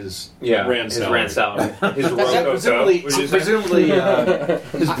that on his His rand salad. His rococo. Presumably,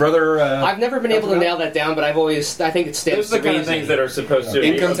 his brother. I've never been able to nail that down, but I think it stands Those are the to kind of reason. things that are supposed to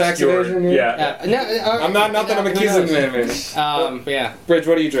Income be tax obscured. evasion, yeah? Yeah. I'm not that I'm accusing them. Yeah. Bridge,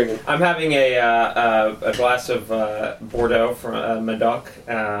 what are you drinking? I'm having a glass of Bordeaux from Medoc,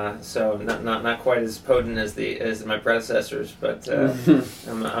 so not quite as potent as my predecessors, but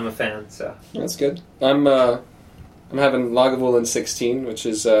I'm a fan. So That's good. I'm having Lagavulin 16, which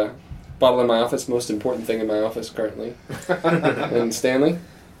is bottle in my office, most important thing in my office currently. And Stanley?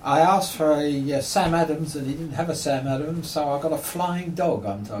 I asked for a Sam Adams, and he didn't have a Sam Adams, so I got a Flying Dog,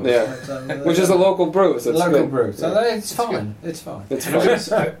 I'm told. Yeah. So, Which is a local brew, so it's local good. brew. So it's fine. It's fine. It's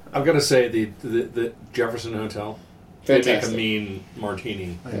fun. I've got to say the Jefferson Hotel. They make a Fantastic. mean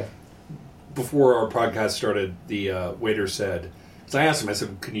martini. Yeah. Before our podcast started, the waiter said. So I asked him. I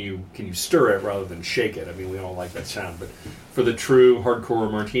said, "Can you stir it rather than shake it?" I mean, we don't like that sound, but for the true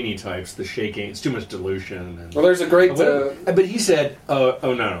hardcore martini types, the shaking, it's too much dilution. And Well, there's a great... but he said,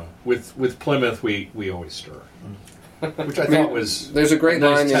 "Oh no, with Plymouth we always stir," which I thought was there's a great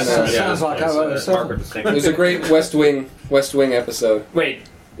nice line in... test. Sounds like nice, our marker distinction. there's a great West Wing episode. Wait,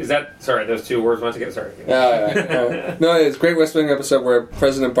 Is that sorry? Those two words went together. Sorry. No, it's a great West Wing episode where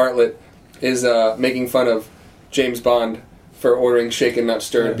President Bartlett is making fun of James Bond for ordering shaken not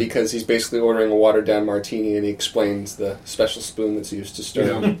stirred because he's basically ordering a watered down martini, and he explains the special spoon that's used to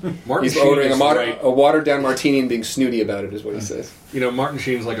stir. Martin He's Sheen ordering is a watered down martini and being snooty about it, is what he says. Martin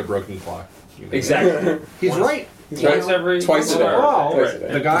Sheen's like a broken clock. Exactly. He's right. He's right. Twice a day. Oh, Twice a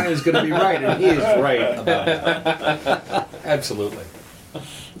day. the guy is going to be right, and he is right about that. Absolutely.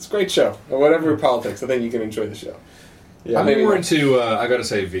 It's a great show. Whatever politics, I think you can enjoy the show. Yeah, I'm more into, I got to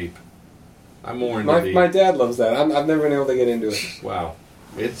say, Veep. I'm more into Veep. My dad loves that. I've never been able to get into it. Wow.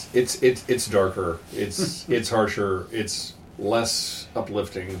 It's darker. It's harsher. It's less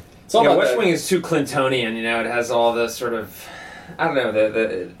uplifting. It's all about West that. Wing is too Clintonian. It has all the sort of, I don't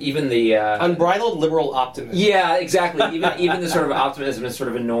know, even the Unbridled liberal optimism. Yeah, exactly. Even the sort of optimism is sort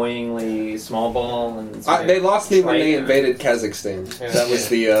of annoying small ball, and They lost me when they trite. invaded Kazakhstan. Yeah. That was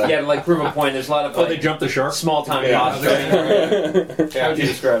the. Yeah, to like prove a point. There's a lot of Oh, they jumped the shark? small time Yeah. posturing. How would you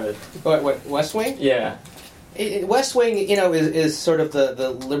describe it? What West Wing? Yeah. West Wing, is sort of the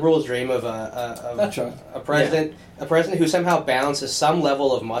liberal's dream of That's right. a president who somehow balances some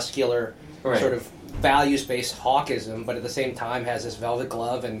level of muscular Right. sort of values-based hawkism, but at the same time has this velvet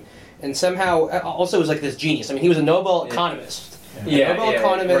glove and somehow also was like this genius. I mean, he was a Nobel economist. Yeah, Nobel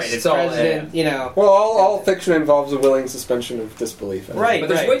economist, right. It's all, president, Well, all fiction involves a willing suspension of disbelief. I think. Right. But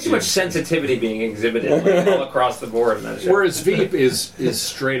there's way too much sensitivity being exhibited all across the board in that show. Whereas Veep is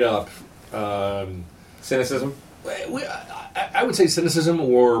straight up... Cynicism? I would say cynicism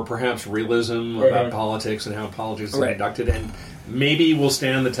or perhaps realism about politics and how politics is Right. conducted, and maybe will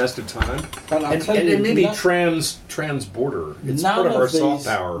stand the test of time. But I'll And tell you, maybe no- trans-border. It's none part of our these, soft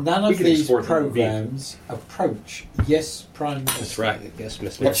power. None We of can these export them to Veep. programs approach Yes Prime Minister. That's right. Yes,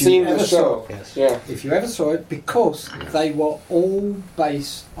 Mr. I've seen the ever show. Yes. Yeah. If you ever saw it, because they were all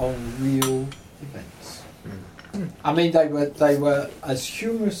based on real events. I mean, they were as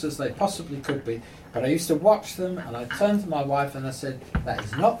humorous as they possibly could be. But I used to watch them, and I turned to my wife and I said, "That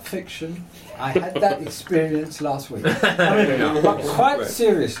is not fiction. I had that experience last week." I mean, but quite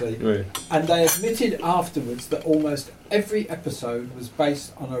seriously. And they admitted afterwards that almost every episode was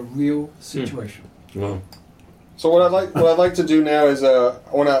based on a real situation. So what I'd like to do now is I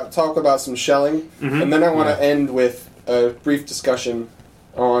want to talk about some shelling, and then I want to end with a brief discussion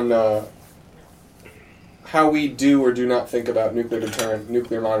on how we do or do not think about nuclear deterrent,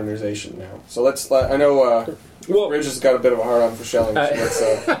 nuclear modernization now. So I know Rich has got a bit of a hard on for shelling.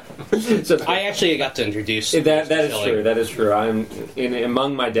 So let's, So I actually got to introduce that is Shelley. true. That is true. I'm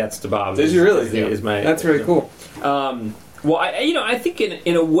among my debts to Bob. Did you really? Is my that's very cool. Well, I think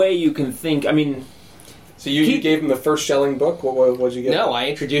in a way you can think. I mean, So you gave him the first shelling book. What'd you get? No, I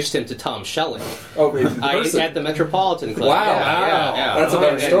introduced him to Tom Schelling. Oh, in I person. at the Metropolitan Club. Wow. Yeah. That's a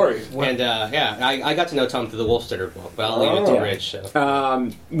better story. And I got to know Tom through the Wolfstetter book, but I'll leave it to Rich.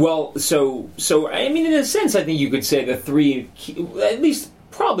 So. well, so I mean, in a sense, I think you could say at least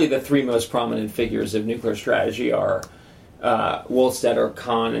probably the three most prominent figures of nuclear strategy are Wohlstetter,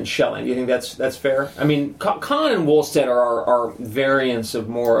 Kahn, and Schelling. Do you think that's fair? I mean, Kahn and Wohlstetter are variants of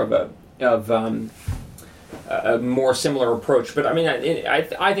more of a more similar approach. But I mean,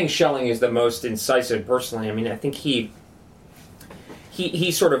 I think Schelling is the most incisive personally. I mean, I think he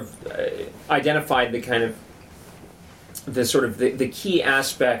sort of identified the kind of the key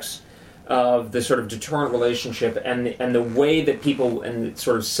aspects of the sort of deterrent relationship and the way that people and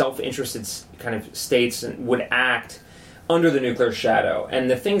sort of self-interested kind of states would act under the nuclear shadow. And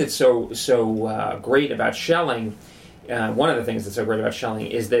the thing that's so great about Schelling, one of the things that's so great about Schelling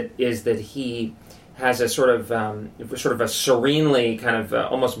is that he has a sort of a serenely kind of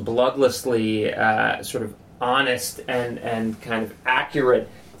almost bloodlessly sort of honest and kind of accurate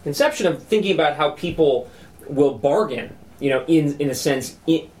conception of thinking about how people will bargain, in a sense,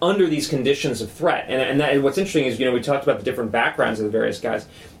 under these conditions of threat. And what's interesting is, we talked about the different backgrounds of the various guys.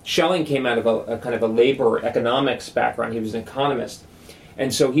 Schelling came out of a kind of a labor economics background. He was an economist.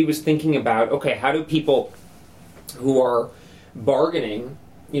 And so he was thinking about, okay, how do people who are bargaining,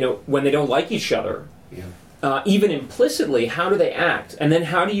 when they don't like each other, even implicitly, how do they act? And then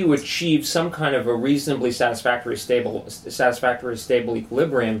how do you achieve some kind of a reasonably satisfactory, stable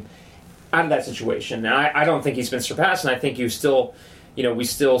equilibrium out of that situation? And I don't think he's been surpassed, and I think we still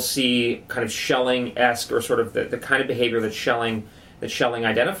see kind of Schelling-esque, or sort of the kind of behavior that Schelling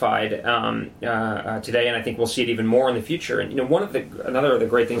identified today, and I think we'll see it even more in the future. And another of the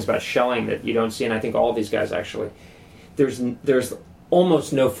great things about Schelling that you don't see, and I think all of these guys actually, there's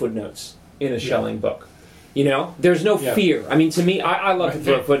almost no footnotes in a Schelling book. There's no fear. I mean, to me, I love to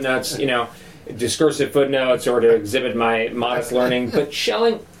throw footnotes. discursive footnotes or to exhibit my modest learning. But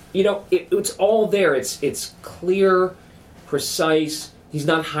Schelling, it's all there. It's clear, precise. He's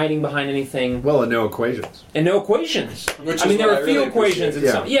not hiding behind anything. Well, and no equations. And no equations. Which I mean, is there what are I a few really equations.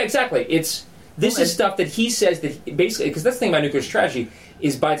 appreciate. And yeah, exactly. This is stuff that he says that basically, because that's the thing about nuclear strategy,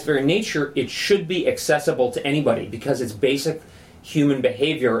 is by its very nature, it should be accessible to anybody because it's basic human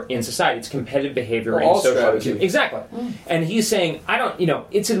behavior in society. It's competitive behavior in all social strategy. Exactly. And he's saying,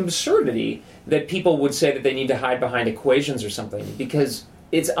 it's an absurdity that people would say that they need to hide behind equations or something because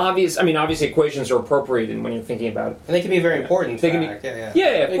it's obvious. I mean, obviously equations are appropriate when you're thinking about it. And they can be very important. They can be, yeah.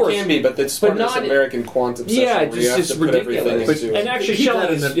 of It course. can be, but it's part of this American quantum system where you have to put everything into And actually, Keep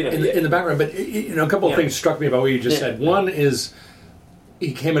that Schelling in the background. But a couple of things struck me about what you just said. One is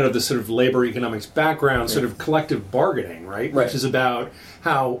he came out of this sort of labor economics background, sort of collective bargaining, right? Which is about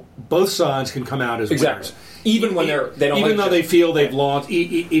how both sides can come out as winners. Even when they don't, even though they feel they've lost,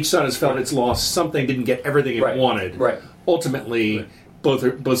 each side has felt it's lost something, didn't get everything it wanted. Right. Ultimately, both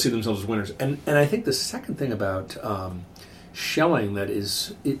see themselves as winners. And I think the second thing about Schelling that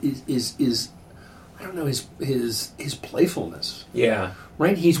is I don't know, his playfulness. Yeah.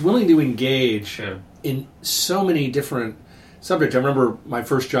 Right? He's willing to engage in so many different subjects. I remember my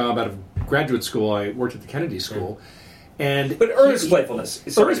first job out of graduate school, I worked at the Kennedy School. But earnest playfulness.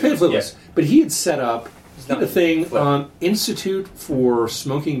 Earnest playfulness. But he had set up a thing on Institute for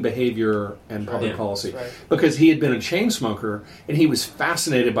Smoking Behavior and Public Policy because he had been a chain smoker and he was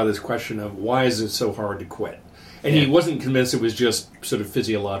fascinated by this question of why is it so hard to quit? And he wasn't convinced it was just sort of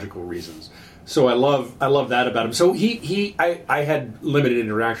physiological reasons. So I love that about him. So I had limited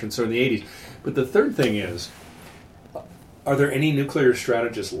interaction, so in the 80s. But the third thing is, are there any nuclear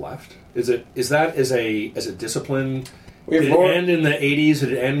strategists left? Is that as a discipline? Did it end in the 80s?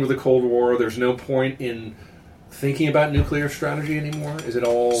 Did it end with the Cold War? There's no point in thinking about nuclear strategy anymore? Is it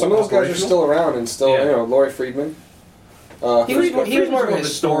all some of those guys are still around and still, Laurie Friedman. He was more of a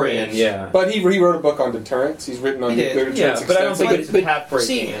historian, But he wrote a book on deterrence. He's written on nuclear deterrence. But I don't think it's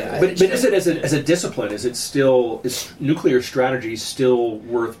path-breaking. But is it as a discipline? Is nuclear strategy still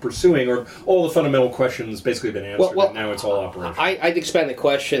worth pursuing, or all the fundamental questions basically been answered and now it's all operational? I'd expand the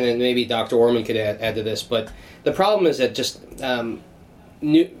question, and maybe Dr. Orman could add to this. But the problem is that just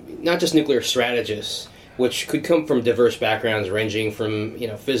not just nuclear strategists, which could come from diverse backgrounds ranging from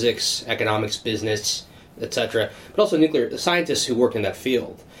physics, economics, business, etc., but also nuclear scientists who work in that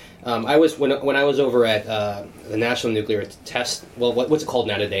field. I was when I was over at the National Nuclear Test. Well, what's it called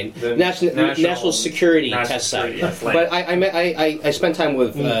now today? National Security Test Site. But I spent time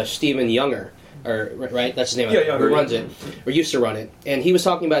with Stephen Younger, right? That's his name. Who runs it or used to run it, and he was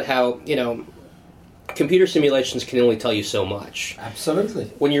talking about how computer simulations can only tell you so much. Absolutely.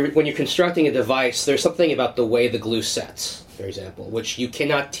 When you're constructing a device, there's something about the way the glue sets, for example, which you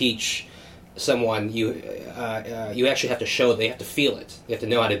cannot teach someone. You actually have to show. They have to feel it. They have to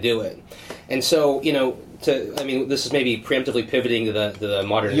know how to do it. And so this is maybe preemptively pivoting to the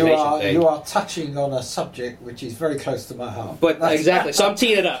modernization thing. You are touching on a subject which is very close to my heart. But exactly, so I'm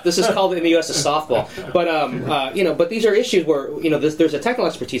teeing it up. This is called in the U.S. a softball. But but these are issues where there's a technical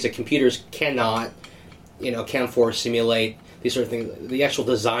expertise that computers cannot count for, simulate, these sort of things, the actual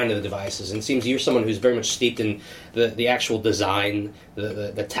design of the devices. And it seems you're someone who's very much steeped in the actual design,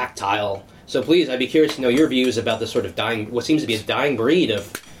 the tactile. So please, I'd be curious to know your views about this sort of what seems to be a dying breed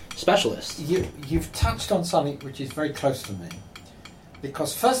of specialists. You've touched on something which is very close to me.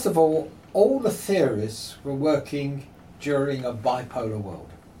 Because first of all the theorists were working during a bipolar world.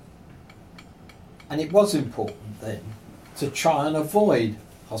 And it was important then to try and avoid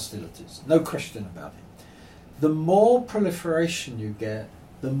hostilities. No question about it. The more proliferation you get,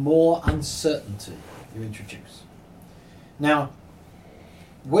 the more uncertainty you introduce. Now,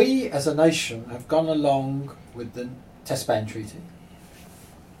 we as a nation have gone along with the Test Ban Treaty.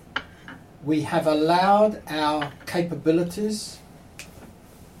 We have allowed our capabilities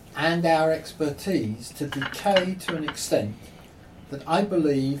and our expertise to decay to an extent that I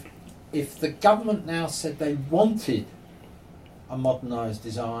believe if the government now said they wanted a modernised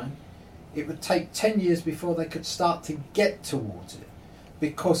design, it would take 10 years before they could start to get towards it.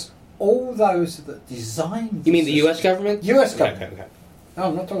 Because all those that designed... You mean the US government? US government. Okay. No,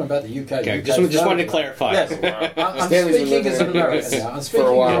 I'm not talking about the UK. Okay, just wanted to clarify. Yes. I'm speaking as an American now. I'm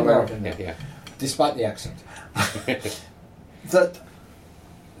speaking as an American now. Yeah. Despite the accent. That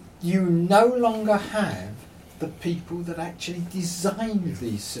you no longer have the people that actually designed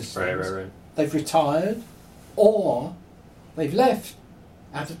these systems. Right. They've retired or they've left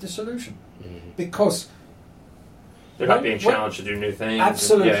out of dissolution. Because they're not being challenged to do new things.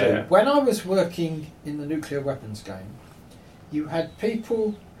 Absolutely. When I was working in the nuclear weapons game, you had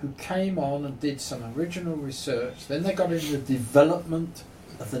people who came on and did some original research. Then they got into the development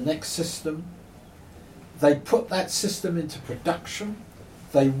of the next system. They put that system into production.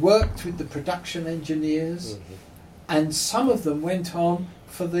 They worked with the production engineers, and some of them went on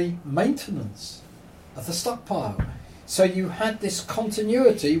for the maintenance of the stockpile. So you had this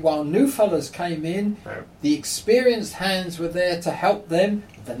continuity while new fellas came in, the experienced hands were there to help them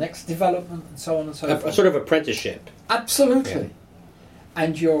with the next development and so on and so forth. A sort of apprenticeship. Absolutely. Yeah.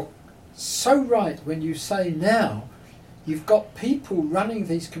 And you're so right when you say now you've got people running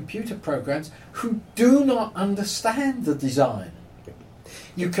these computer programs who do not understand the design.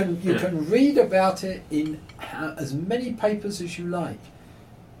 You can read about it in as many papers as you like,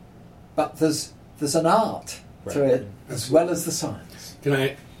 but there's an art to it as well as the science. Can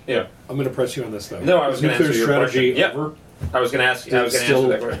I? Yeah. I'm going to press you on this though. No, I was going to answer your strategy question. over? I was going to ask. I was going to answer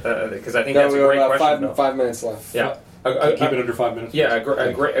that question because I think that's a we great have question. 5 minutes left. Yeah. Keep it under 5 minutes. Yeah,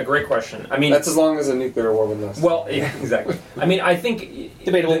 a great question. I mean, that's as long as a nuclear war would last. Well, yeah, exactly. I mean, I think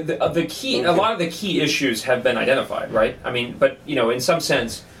Debatable. the key, a lot of the key issues have been identified, right? I mean, but in some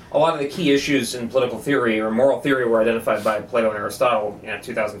sense, a lot of the key issues in political theory or moral theory were identified by Plato and Aristotle,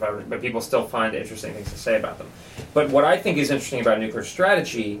 2005, but people still find interesting things to say about them. But what I think is interesting about nuclear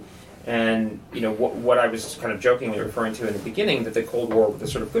strategy, and what I was kind of jokingly referring to in the beginning, that the Cold War, the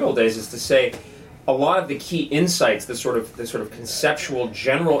sort of good old days, is to say a lot of the key insights, the sort of conceptual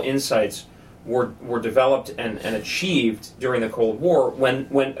general insights, were developed and achieved during the Cold War when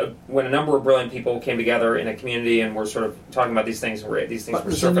a number of brilliant people came together in a community and were sort of talking about these things where these things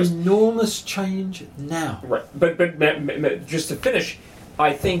were surfaced. There's an enormous change now. Right, but just to finish,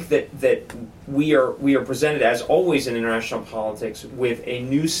 I think that we are presented, as always in international politics, with a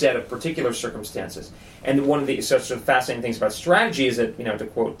new set of particular circumstances. And one of the sort of fascinating things about strategy is that, to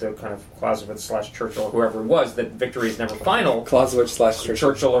quote the kind of Clausewitz/Churchill or whoever it was, that victory is never final.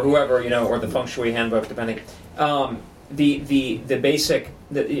 Clausewitz/Churchill or whoever, or the Feng Shui handbook, depending. The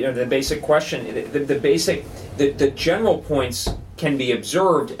basic question, the general points can be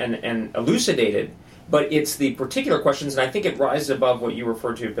observed and elucidated. But it's the particular questions, and I think it rises above what you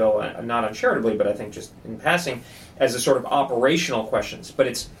referred to, Bill, not uncharitably, but I think just in passing, as a sort of operational questions. But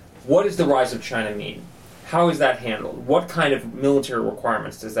it's, what does the rise of China mean? How is that handled? What kind of military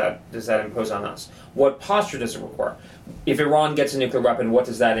requirements does that impose on us? What posture does it require? If Iran gets a nuclear weapon, what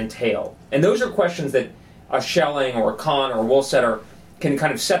does that entail? And those are questions that a Schelling or a Kahn or a Woolsetter can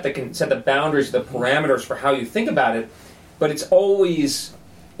kind of set the boundaries, the parameters for how you think about it. But it's always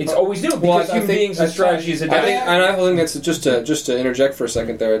new because human beings and strategy is adapting. I think that's just to interject for a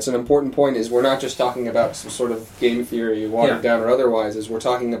second there. It's an important point. Is we're not just talking about some sort of game theory, watered down or otherwise. Is we're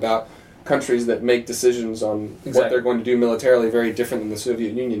talking about countries that make decisions on what they're going to do militarily very different than the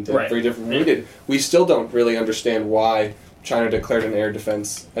Soviet Union did, very different than we did. We still don't really understand why China declared an air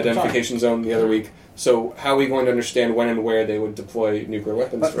defense identification zone the other week. So how are we going to understand when and where they would deploy nuclear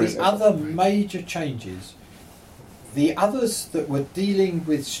weapons? But the other major changes, the others that were dealing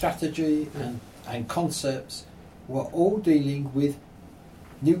with strategy and concepts were all dealing with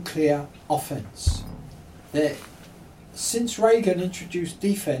nuclear offense. Since Reagan introduced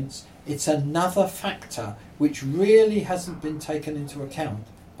defense, it's another factor which really hasn't been taken into account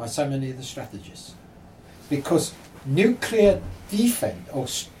by so many of the strategists. Because nuclear defense, or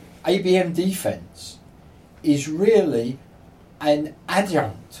ABM defense, is really an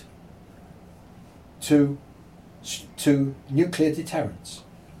adjunct to nuclear deterrence.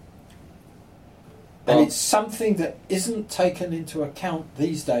 And it's something that isn't taken into account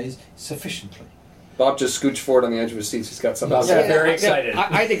these days sufficiently. Bob just scooched forward on the edge of his seat. He's got something. Very excited.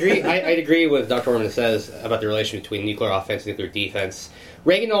 I'd agree with Dr. Orman says about the relation between nuclear offense and nuclear defense.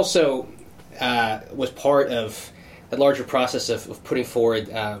 Reagan also was part of a larger process of putting forward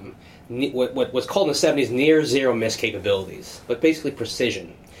what was called in the 70s near zero miss capabilities, but basically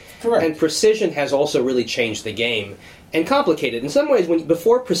precision. Correct. And precision has also really changed the game and complicated. In some ways,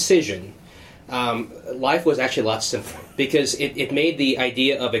 before precision, life was actually a lot simpler because it made the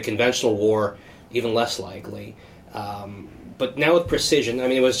idea of a conventional war even less likely. But now with precision, I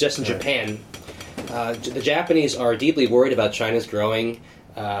mean, it was just in Japan. The Japanese are deeply worried about China's growing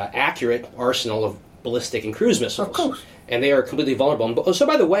accurate arsenal of ballistic and cruise missiles. Of course. And they are completely vulnerable. So,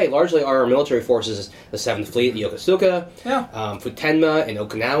 by the way, largely our military forces, the 7th Fleet, the Yokosuka, Futenma, and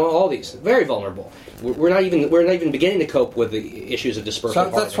Okinawa, all these, very vulnerable. We're not even beginning to cope with the issues of dispersal.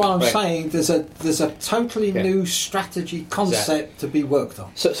 So that's why I'm saying there's a totally new strategy concept to be worked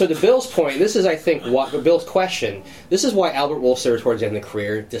on. So to Bill's point, this is, I think, Bill's question. This is why Albert Wolser, towards the end of the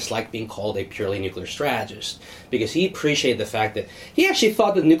career, disliked being called a purely nuclear strategist, because he appreciated the fact that he actually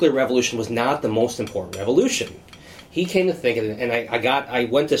thought that the nuclear revolution was not the most important revolution. he came to think of it, and I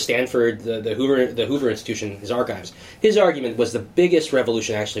went to Stanford, the Hoover Institution, his archives. His argument was the biggest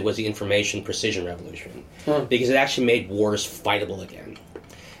revolution actually was the information precision revolution, because it actually made wars fightable again.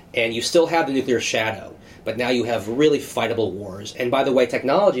 And you still have the nuclear shadow, but now you have really fightable wars. And by the way,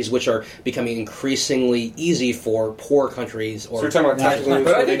 technologies which are becoming increasingly easy for poor countries. Or So you're talking about tactical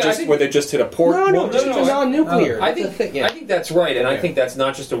nukes where they just hit a port? No, non-nuclear. I think that's right, and I think that's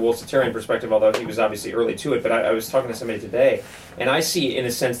not just a Wolfsatarian perspective, although he was obviously early to it. But I was talking to somebody today, and I see, in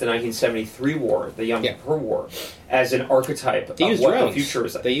a sense, the 1973 war, the Yom Kippur War, as an archetype of what the future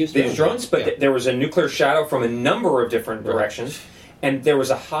is. They used drones, but there was a nuclear shadow from a number of different directions. And there was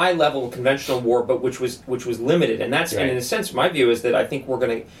a high level of conventional war, but which was limited, and that's and in a sense, my view is that I think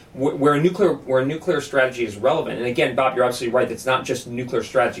where a nuclear strategy is relevant. And again, Bob, you're absolutely right. It's not just nuclear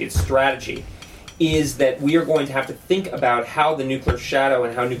strategy; it's strategy. Is that we are going to have to think about how the nuclear shadow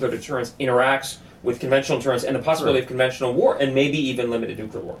and how nuclear deterrence interacts with conventional deterrence and the possibility of conventional war, and maybe even limited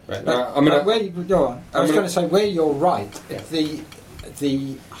nuclear war. Right. I was going to say where you're right.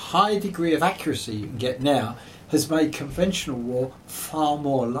 The high degree of accuracy you can get now has made conventional war far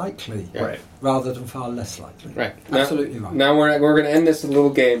more likely, rather than far less likely. Right, absolutely right. Now we're going to end this little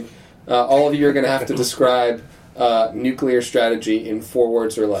game. All of you are going to have to describe nuclear strategy in 4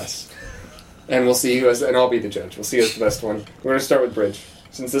 words or less, and we'll see who has. And I'll be the judge. We'll see who's the best one. We're going to start with Bridge,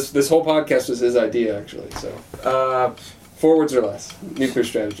 since this whole podcast was his idea, actually. So, 4 words or less, nuclear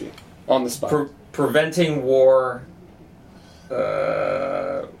strategy on the spot. Preventing war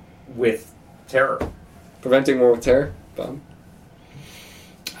with terror. Preventing war with terror, Bob?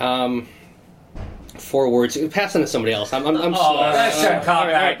 4 words. Pass on to somebody else. I'm slow. That's All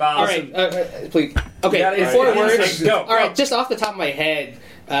right, please. Okay, 4 words. Go. All right, just off the top of my head,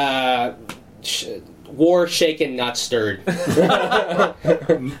 war shaken, not stirred. Very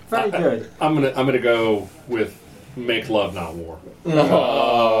good. I'm gonna go with make love, not war.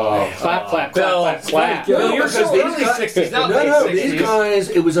 Clap, clap, clap, clap. Bill, you're so early 60s, not late 60s. These guys,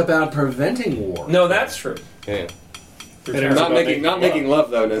 it was about preventing war. No, that's true. Yeah. Not making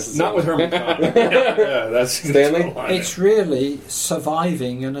love, though, necessarily. Not with Herman Kahn. Yeah, that's Stanley? It's really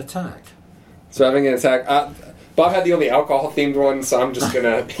surviving an attack. Surviving an attack. Bob had the only alcohol-themed one, so I'm just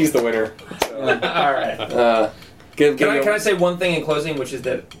gonna... He's the winner. So. All right. Can I say one thing in closing, which is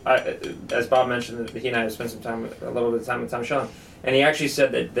that, as Bob mentioned, that he and I have spent a little bit of time with Tom Schilling, and he actually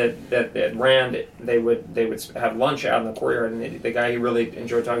said that at Rand they would have lunch out in the courtyard, and the guy he really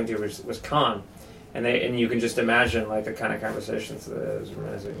enjoyed talking to was Kahn, and you can just imagine like the kind of conversations that it was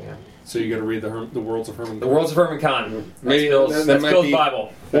reminiscing. Yeah. So you got to read the Worlds of Herman. The Worlds of Herman Kahn. Maybe that's Bill's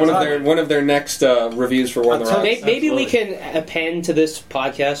Bible. One of their next reviews for War on the Rocks. Maybe we can append to this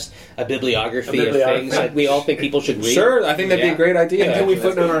podcast a bibliography of things that we all think people should read. Sure, I think that'd be a great idea. And can we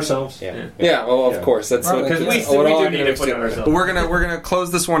footnote ourselves? Yeah. Well, of course. That's because we do need to footnote ourselves. But we're gonna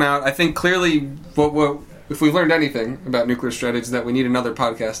close this one out. I think clearly, what if we've learned anything about nuclear strategy, is that we need another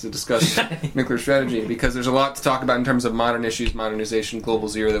podcast to discuss nuclear strategy, because there's a lot to talk about in terms of modern issues, modernization, global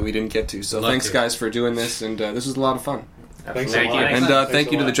zero that we didn't get to. So thanks, guys, for doing this, and this was a lot of fun. Thanks Thank a lot. you. And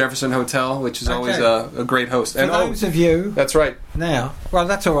thank you to the Jefferson Hotel, which is always a great host. For those of you... That's right. Now, well,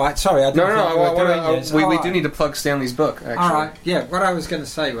 that's all right. Sorry, I didn't think we do need to plug Stanley's book, actually. All right, yeah. What I was going to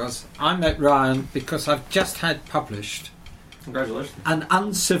say was, I met Ryan because I've just had published Congratulations. An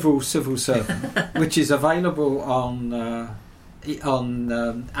Uncivil Civil Servant, which is available on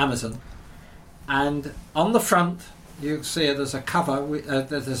Amazon. And on the front, you'll see there's a cover,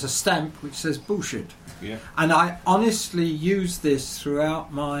 there's a stamp which says bullshit. Yeah. And I honestly used this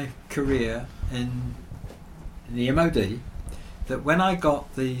throughout my career in the MOD, that when I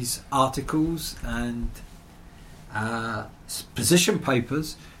got these articles and position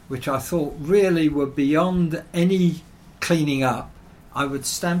papers, which I thought really were beyond any cleaning up, I would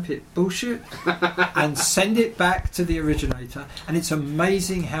stamp it bullshit and send it back to the originator, and it's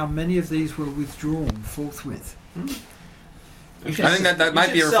amazing how many of these were withdrawn forthwith. I think that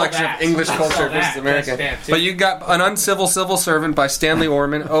might be a reflection of English culture versus American. But you got An Uncivil Civil Servant by Stanley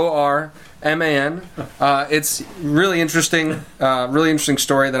Orman, O-R-M-A-N. It's really interesting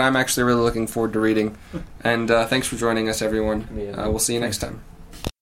story that I'm actually really looking forward to reading. And thanks for joining us, everyone. We'll see you next time.